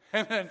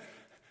 And then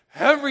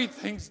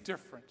everything's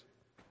different.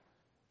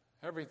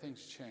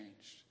 Everything's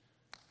changed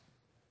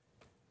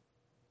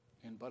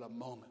in but a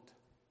moment.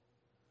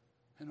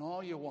 And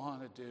all you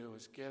want to do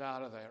is get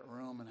out of that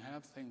room and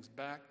have things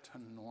back to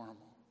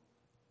normal.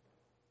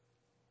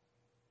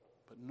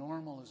 But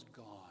normal is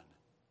gone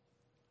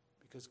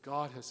because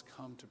God has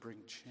come to bring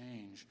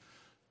change.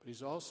 But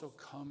he's also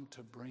come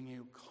to bring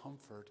you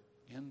comfort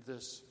in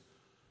this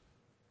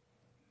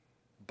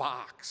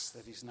box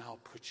that he's now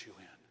put you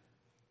in.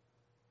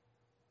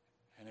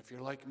 And if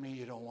you're like me,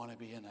 you don't want to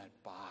be in that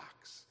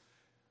box.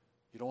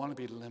 You don't want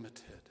to be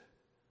limited.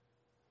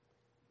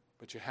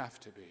 But you have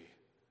to be.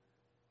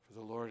 For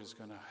the Lord is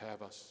going to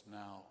have us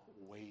now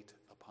wait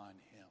upon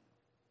him.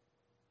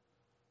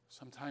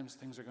 Sometimes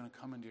things are going to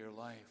come into your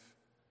life.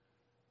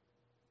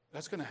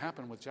 That's going to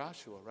happen with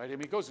Joshua, right? I mean,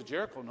 he goes to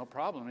Jericho, no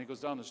problem. And he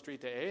goes down the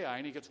street to Ai,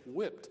 and he gets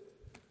whipped.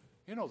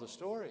 You know the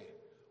story.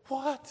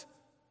 What?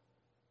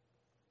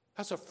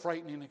 That's a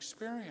frightening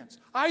experience.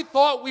 I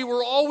thought we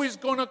were always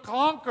going to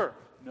conquer.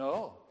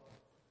 No.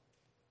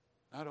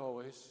 Not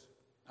always.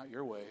 Not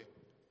your way,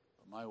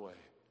 but my way.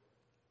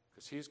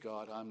 Because he's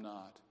God, I'm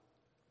not.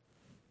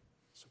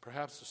 So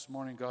perhaps this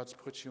morning God's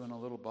put you in a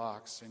little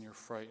box and you're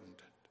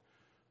frightened.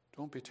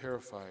 Don't be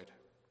terrified.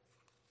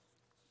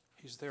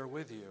 He's there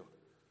with you.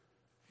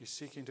 He's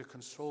seeking to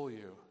console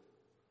you.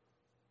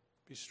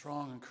 Be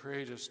strong and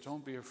courageous.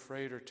 Don't be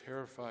afraid or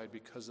terrified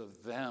because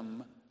of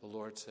them, the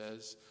Lord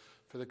says,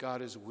 for the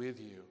God is with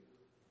you.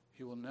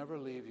 He will never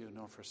leave you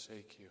nor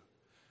forsake you.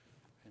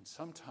 And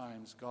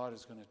sometimes God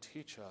is going to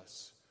teach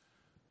us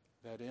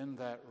that in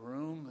that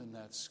room, in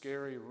that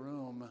scary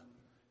room,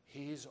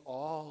 he's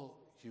all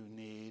you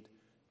need,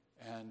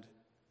 and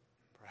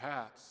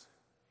perhaps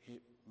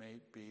it may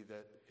be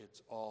that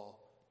it's all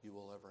you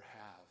will ever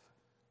have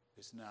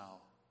is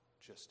now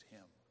just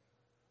him.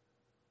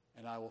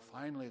 And I will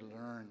finally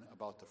learn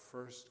about the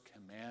first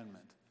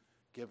commandment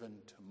given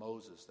to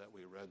Moses that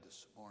we read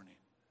this morning.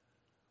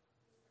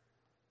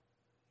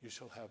 You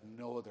shall have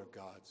no other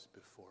gods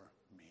before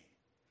me.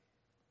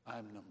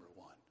 I'm number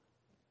one.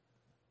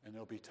 And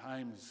there'll be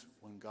times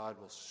when God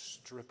will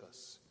strip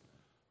us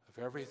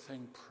of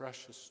everything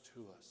precious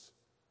to us,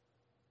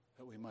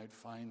 that we might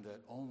find that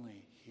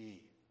only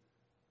he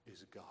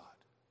is God.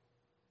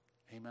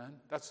 Amen?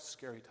 That's a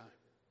scary time.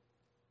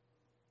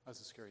 That's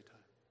a scary time.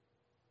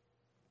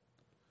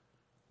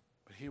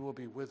 But he will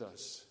be with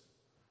us,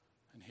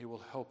 and he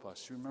will help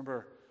us. You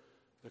remember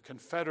the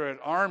Confederate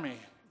Army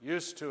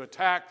used to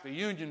attack the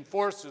Union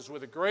forces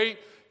with a great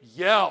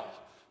yell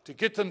to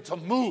get them to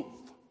move.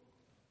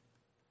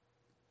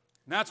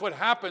 And that's what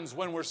happens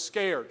when we're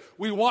scared.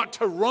 We want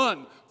to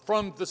run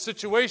from the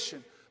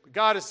situation. But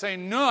God is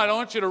saying, no, I don't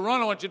want you to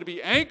run. I want you to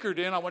be anchored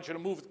in. I want you to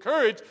move with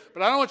courage,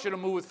 but I don't want you to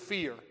move with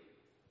fear.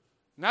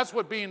 And that's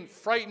what being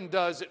frightened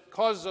does. It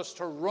causes us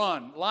to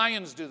run.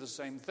 Lions do the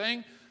same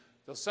thing.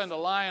 They'll send a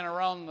lion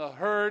around the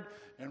herd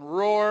and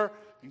roar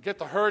and get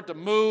the herd to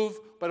move,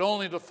 but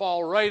only to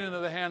fall right into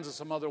the hands of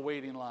some other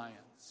waiting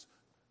lions.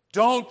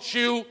 Don't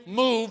you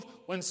move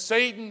when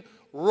Satan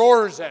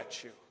roars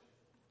at you.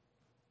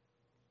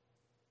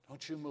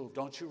 Don't you move.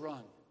 Don't you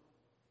run.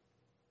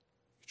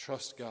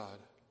 Trust God.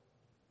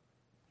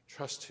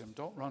 Trust him.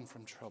 Don't run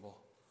from trouble.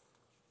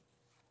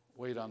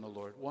 Wait on the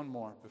Lord. One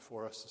more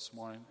before us this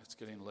morning. It's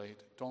getting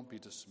late. Don't be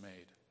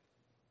dismayed.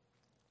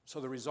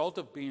 So the result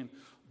of being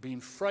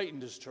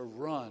frightened is to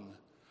run.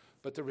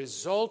 But the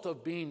result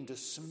of being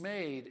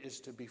dismayed is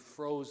to be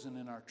frozen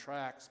in our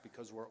tracks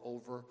because we're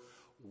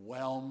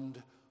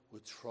overwhelmed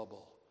with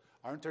trouble.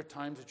 Aren't there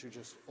times that you're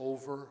just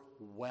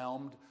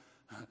overwhelmed?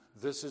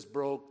 This is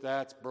broke,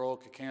 that's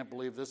broke, I can't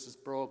believe this is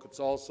broke, it's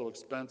all so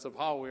expensive,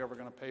 how are we ever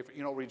going to pay for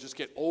it? We just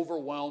get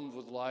overwhelmed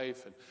with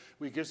life and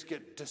we just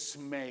get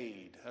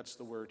dismayed. That's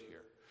the word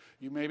here.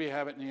 You maybe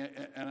have it in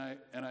the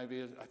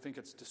NIV, I think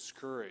it's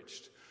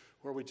discouraged,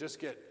 where we just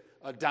get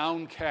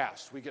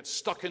downcast. We get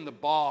stuck in the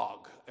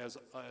bog, as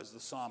the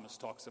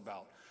psalmist talks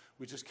about.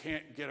 We just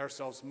can't get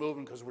ourselves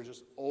moving because we're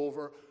just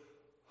we're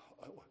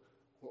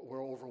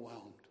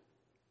overwhelmed.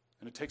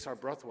 And it takes our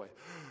breath away.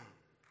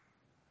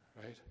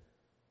 Right?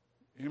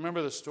 You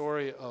remember the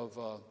story of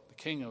the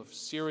king of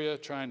Syria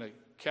trying to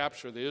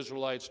capture the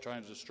Israelites,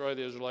 trying to destroy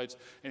the Israelites,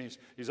 and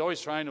he's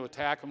always trying to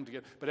attack them,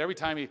 but every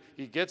time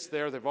he gets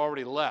there, they've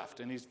already left.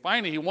 And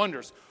finally he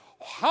wonders,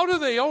 how do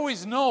they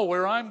always know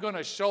where I'm going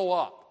to show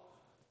up?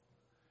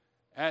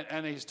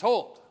 And he's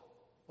told,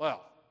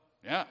 well,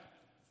 yeah,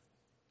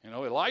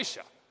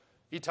 Elisha.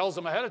 He tells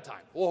them ahead of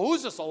time, well,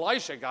 who's this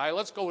Elisha guy?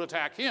 Let's go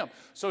attack him.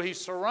 So he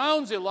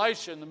surrounds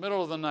Elisha in the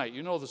middle of the night.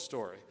 You know the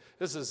story.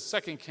 This is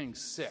 2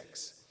 Kings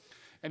 6.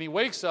 And he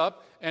wakes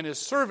up, and his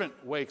servant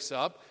wakes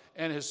up,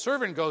 and his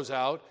servant goes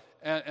out,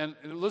 and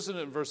listen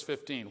to verse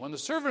 15. When the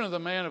servant of the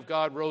man of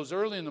God rose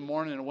early in the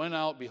morning and went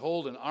out,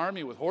 behold, an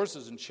army with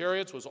horses and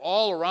chariots was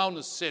all around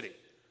the city.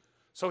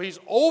 So he's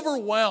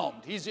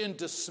overwhelmed. He's in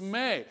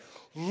dismay.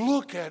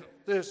 look at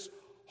this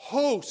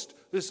host,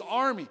 this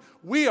army.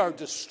 We are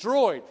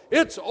destroyed.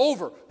 It's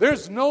over.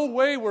 There's no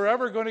way we're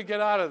ever going to get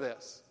out of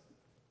this.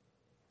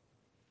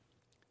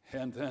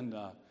 And then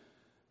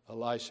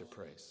Elisha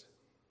prays.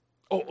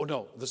 Oh,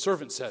 no, the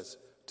servant says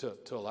to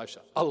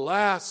Elisha,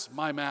 "Alas,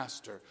 my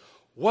master,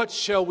 what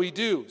shall we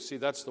do?" See,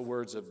 that's the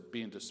words of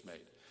being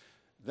dismayed.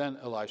 Then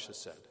Elisha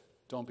said,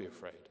 "Don't be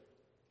afraid.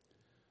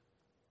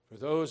 For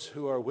those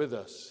who are with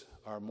us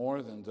are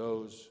more than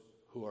those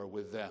who are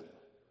with them."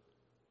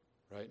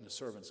 Right? And the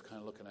servant's kind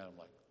of looking at him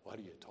like, "What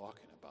are you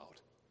talking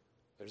about?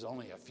 There's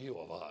only a few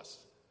of us."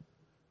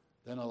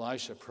 Then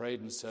Elisha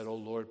prayed and said, "O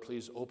Lord,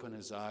 please open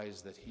his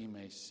eyes that he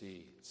may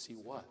see." See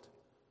what?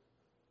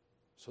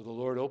 So the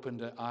Lord opened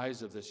the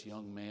eyes of this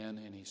young man,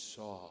 and he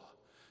saw.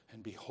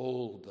 And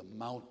behold, the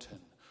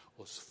mountain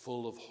was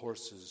full of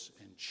horses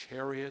and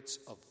chariots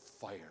of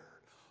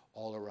fire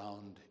all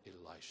around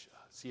Elisha.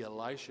 See,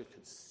 Elisha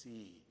could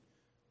see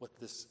what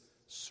this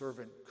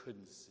servant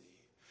couldn't see.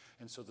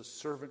 And so the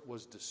servant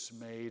was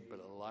dismayed,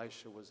 but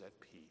Elisha was at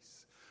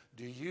peace.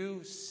 Do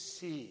you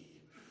see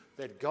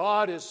that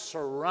God is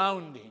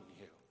surrounding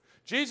you?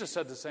 Jesus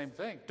said the same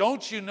thing.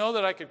 Don't you know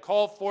that I could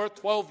call forth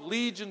 12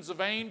 legions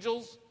of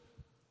angels?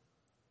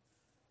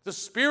 The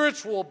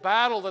spiritual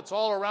battle that's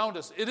all around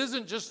us, it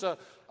isn't just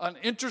an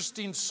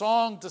interesting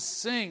song to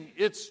sing.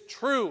 It's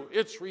true.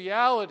 It's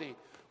reality.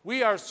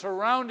 We are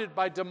surrounded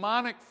by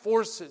demonic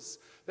forces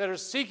that are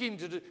seeking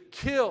to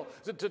kill,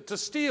 to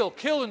steal,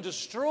 kill, and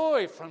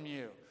destroy from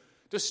you.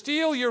 To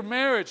steal your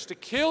marriage, to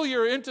kill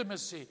your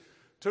intimacy,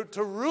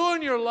 to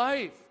ruin your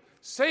life.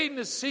 Satan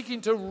is seeking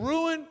to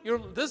ruin your...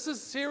 This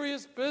is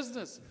serious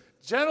business.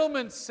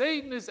 Gentlemen,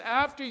 Satan is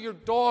after your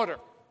daughter.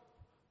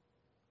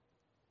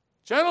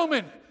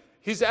 Gentlemen,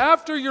 he's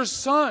after your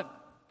son.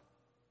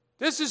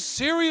 This is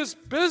serious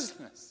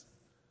business.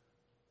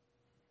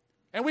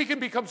 And we can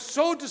become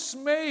so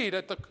dismayed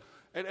at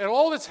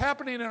all that's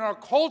happening in our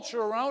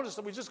culture around us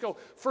that we just go,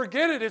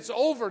 forget it, it's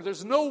over.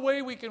 There's no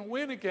way we can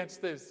win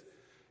against this.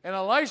 And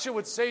Elisha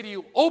would say to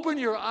you, open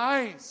your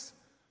eyes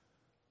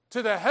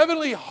to the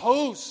heavenly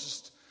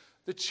host,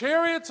 the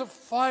chariots of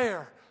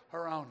fire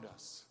around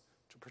us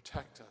to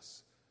protect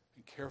us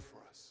and care for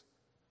us.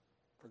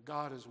 For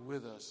God is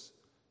with us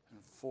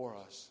and for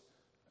us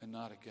and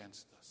not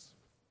against us.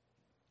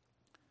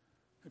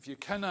 If you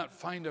cannot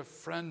find a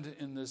friend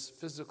in this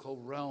physical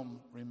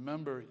realm,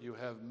 remember you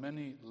have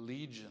many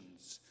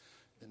legions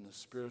in the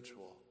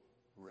spiritual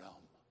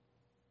realm.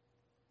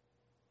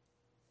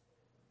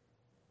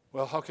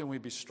 Well, how can we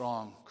be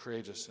strong,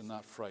 courageous, and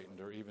not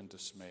frightened or even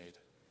dismayed?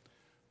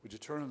 Would you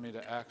turn with me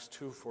to Acts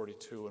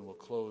 2:42, and we'll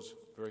close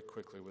very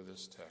quickly with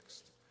this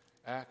text.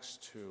 Acts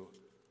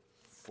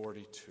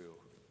 2:42.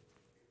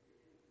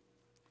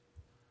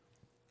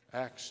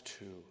 Acts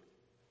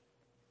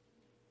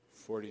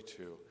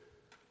 2:42.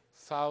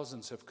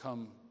 Thousands have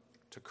come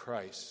to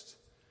Christ.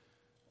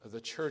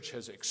 The church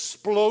has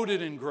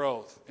exploded in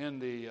growth in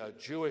the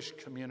Jewish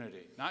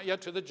community. Not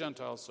yet to the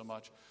Gentiles so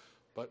much,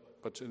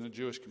 but in the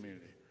Jewish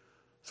community.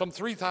 Some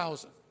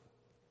 3,000.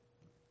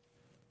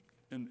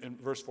 In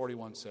verse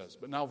 41 says.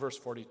 But now verse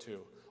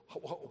 42.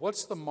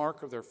 What's the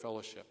mark of their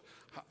fellowship?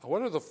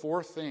 What are the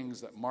four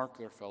things that mark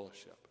their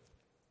fellowship?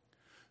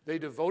 They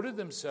devoted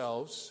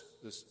themselves,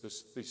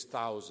 these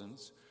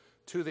thousands,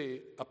 to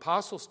the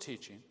apostles'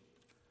 teaching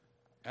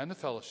and the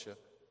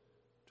fellowship,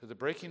 to the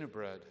breaking of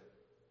bread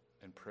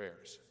and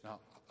prayers. Now,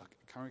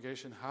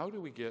 congregation, how do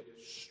we get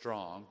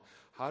strong?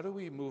 How do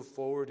we move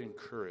forward in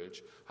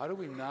courage? How do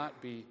we not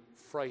be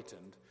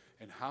frightened?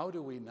 And how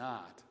do we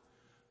not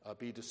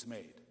be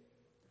dismayed?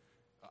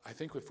 I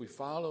think if we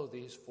follow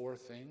these four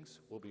things,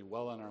 we'll be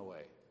well on our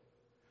way.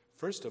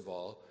 First of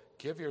all,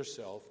 give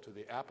yourself to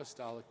the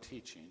apostolic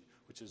teaching,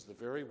 which is the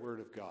very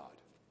Word of God.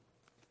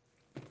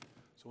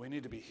 So we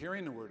need to be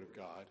hearing the Word of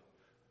God.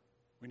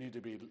 We need to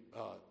be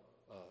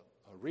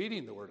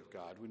reading the Word of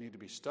God. We need to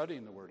be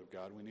studying the Word of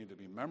God. We need to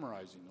be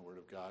memorizing the Word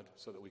of God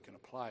so that we can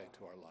apply it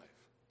to our life.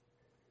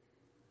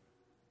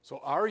 So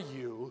are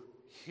you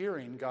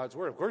hearing God's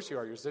Word? Of course you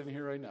are. You're sitting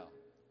here right now.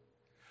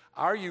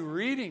 Are you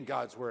reading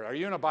God's Word? Are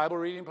you in a Bible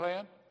reading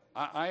plan?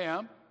 I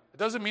am. It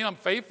doesn't mean I'm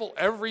faithful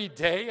every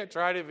day. I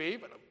try to be,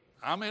 but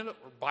I'm in a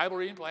Bible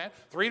reading plan.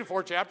 3 to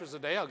 4 chapters a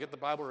day. I'll get the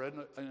Bible read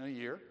in a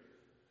year.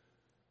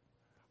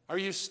 Are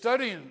you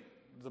studying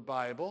the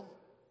Bible?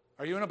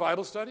 Are you in a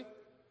Bible study?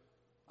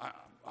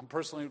 I'm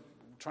personally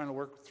trying to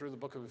work through the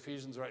book of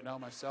Ephesians right now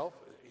myself.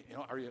 You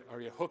know, are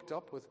you hooked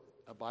up with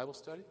a Bible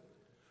study?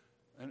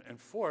 And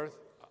fourth,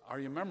 are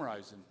you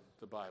memorizing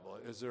the Bible?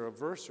 Is there a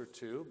verse or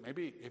two?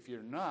 Maybe if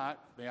you're not,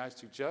 may I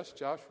suggest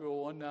Joshua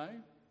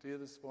 1:9 to you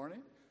this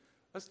morning?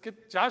 Let's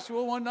get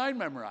Joshua 1:9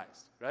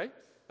 memorized, right?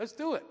 Let's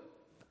do it.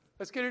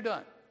 Let's get it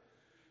done.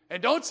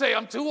 And don't say,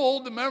 I'm too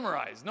old to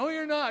memorize. No,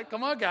 you're not.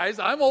 Come on, guys.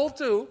 I'm old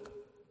too.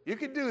 You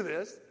can do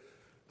this.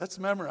 Let's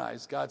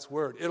memorize God's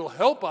Word. It'll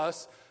help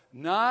us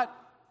not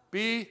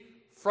be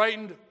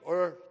frightened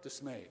or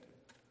dismayed.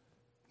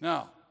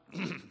 Now,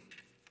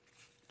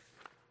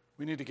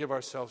 we need to give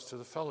ourselves to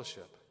the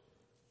fellowship.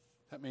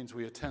 That means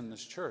we attend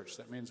this church.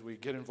 That means we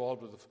get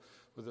involved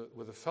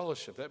with a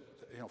fellowship.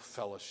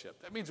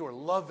 Fellowship. That means we're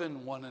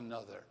loving one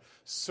another,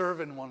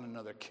 serving one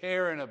another,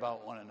 caring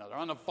about one another,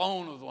 on the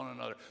phone with one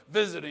another,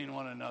 visiting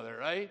one another,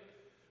 right?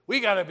 We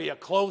got to be a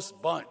close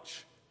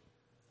bunch.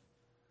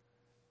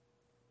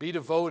 Be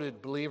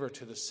devoted, believer,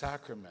 to the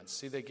sacraments.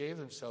 See, they gave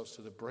themselves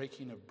to the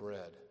breaking of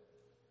bread.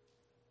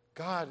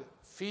 God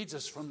feeds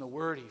us from the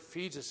Word. He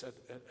feeds us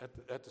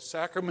at the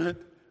sacrament.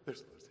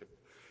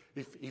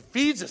 He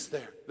feeds us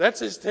there. That's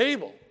his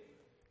table.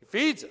 He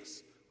feeds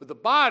us with the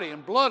body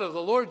and blood of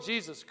the Lord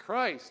Jesus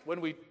Christ. When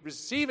we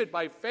receive it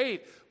by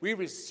faith, we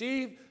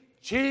receive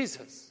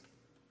Jesus.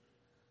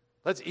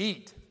 Let's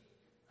eat.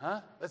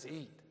 Let's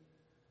eat.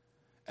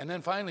 And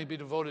then finally, be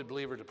devoted,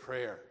 believer, to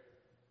prayer.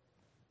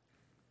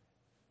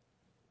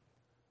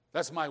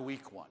 That's my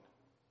weak one.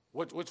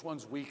 Which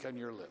one's weak on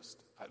your list?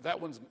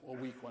 That one's a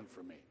weak one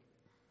for me.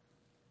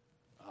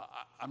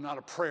 I'm not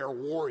a prayer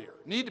warrior.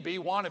 Need to be,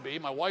 want to be.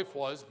 My wife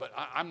was, but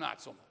I'm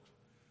not so much.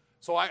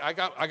 So I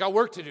got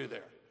work to do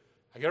there.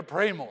 I got to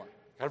pray more.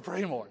 Yeah.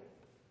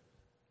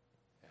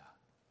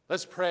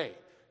 Let's pray.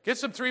 Get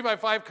some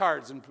 3x5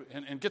 cards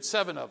and get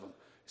 7 of them.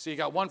 So you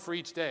got one for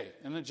each day.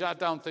 And then jot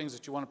down things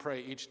that you want to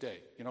pray each day.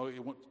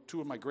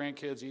 2 of my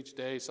grandkids each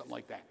day, something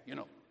like that.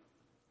 Yeah.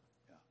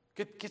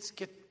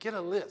 Get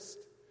a list.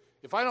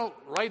 If I don't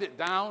write it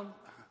down,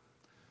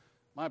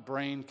 my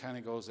brain kind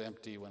of goes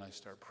empty when I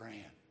start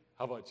praying.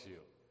 How about you?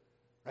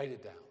 Write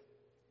it down.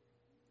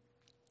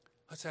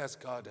 Let's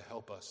ask God to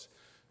help us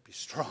be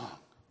strong,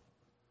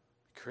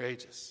 be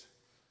courageous.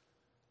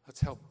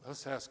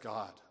 Let's ask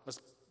God. Let's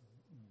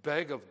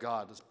beg of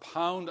God. Let's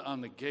pound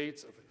on the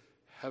gates of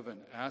heaven,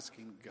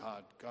 asking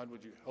God, God,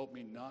 would you help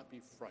me not be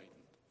frightened?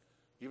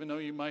 Even though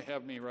you might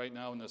have me right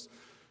now in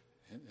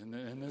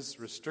this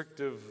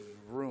restrictive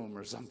room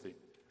or something.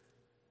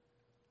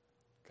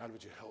 God,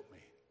 would you help me?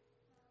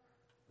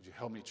 Would you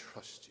help me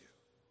trust you?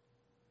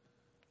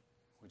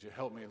 Would you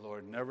help me,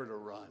 Lord, never to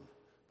run,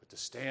 but to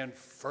stand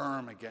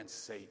firm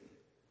against Satan?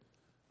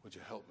 Would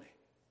you help me?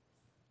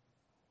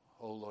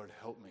 Oh, Lord,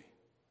 help me.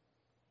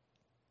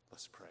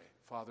 Let's pray.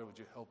 Father, would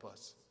you help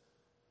us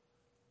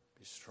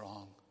be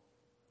strong,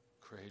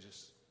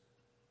 courageous,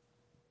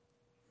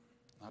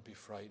 not be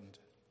frightened,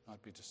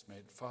 not be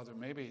dismayed. Father,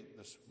 maybe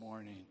this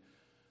morning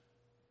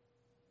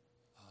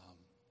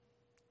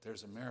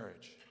there's a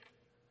marriage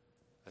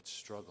that's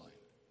struggling.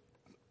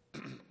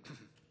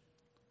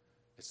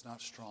 It's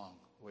not strong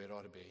the way it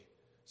ought to be.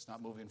 It's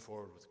not moving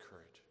forward with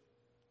courage.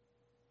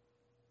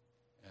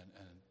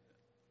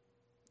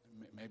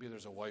 And maybe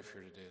there's a wife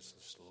here today that's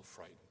just a little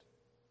frightened,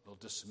 a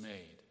little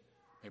dismayed.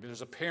 Maybe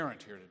there's a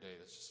parent here today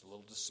that's just a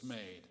little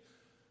dismayed,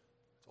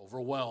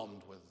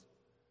 overwhelmed with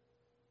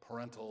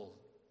parental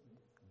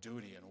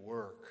duty and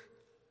work.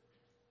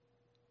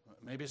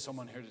 Maybe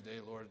someone here today,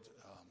 Lord,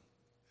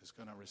 is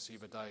going to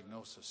receive a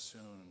diagnosis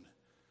soon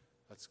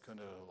that's going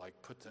to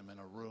put them in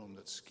a room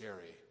that's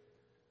scary.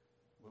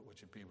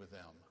 Would you be with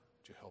them?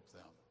 Would you help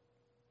them?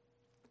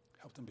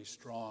 Help them be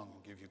strong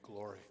and give you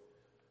glory.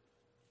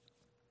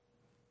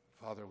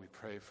 Father, we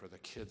pray for the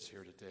kids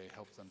here today.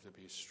 Help them to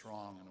be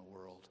strong in a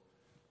world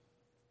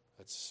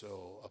that's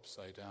so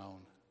upside down.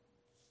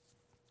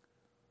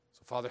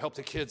 So, Father, help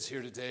the kids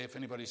here today. If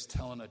anybody's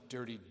telling a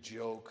dirty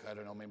joke, I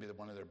don't know, maybe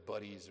one of their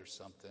buddies or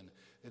something,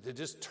 they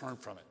just turn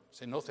from it.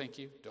 Say, no, thank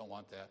you. Don't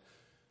want that.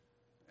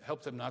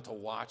 Help them not to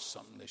watch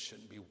something they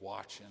shouldn't be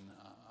watching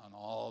on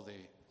all the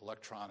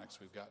electronics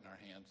we've got in our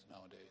hands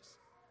nowadays.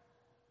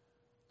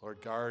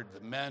 Lord, guard the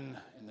men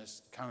in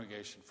this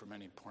congregation from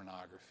any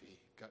pornography.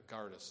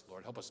 Guard us,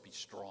 Lord. Help us be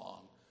strong.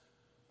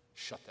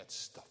 Shut that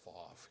stuff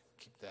off.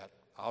 Keep that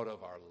out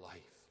of our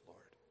life, Lord.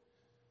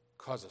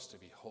 Cause us to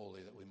be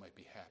holy that we might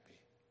be happy.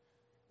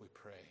 We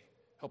pray.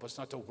 Help us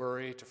not to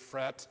worry, to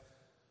fret.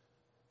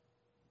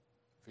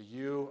 For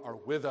you are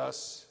with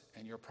us,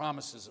 and your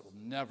promises will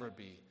never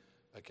be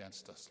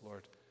against us,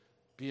 Lord.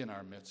 Be in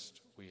our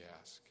midst, we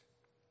ask.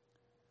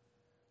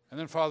 And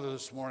then, Father,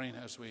 this morning,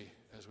 as we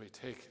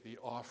take the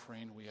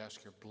offering, we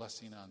ask your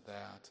blessing on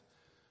that.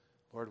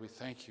 Lord, we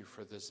thank you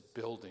for this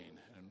building,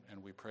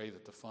 and we pray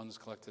that the funds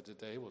collected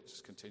today will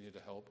just continue to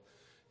help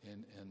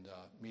in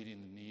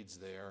meeting the needs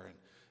there.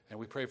 And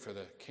we pray for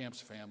the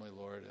Camps family,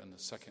 Lord, and the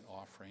second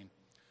offering.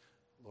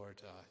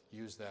 Lord,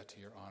 use that to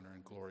your honor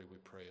and glory, we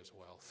pray as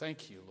well.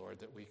 Thank you, Lord,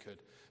 that we could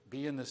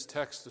be in this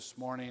text this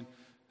morning,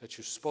 that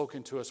you've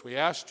spoken to us. We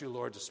asked you,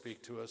 Lord, to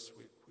speak to us.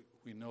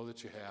 We know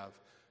that you have.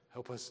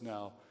 Help us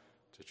now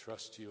to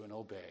trust you and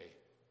obey.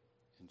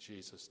 In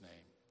Jesus'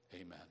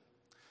 name, amen.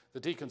 The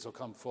deacons will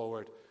come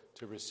forward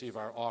to receive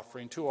our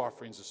offering. 2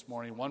 offerings this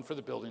morning, one for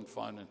the building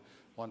fund and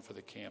one for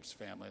the Camps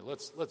family.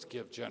 Let's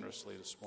give generously this morning.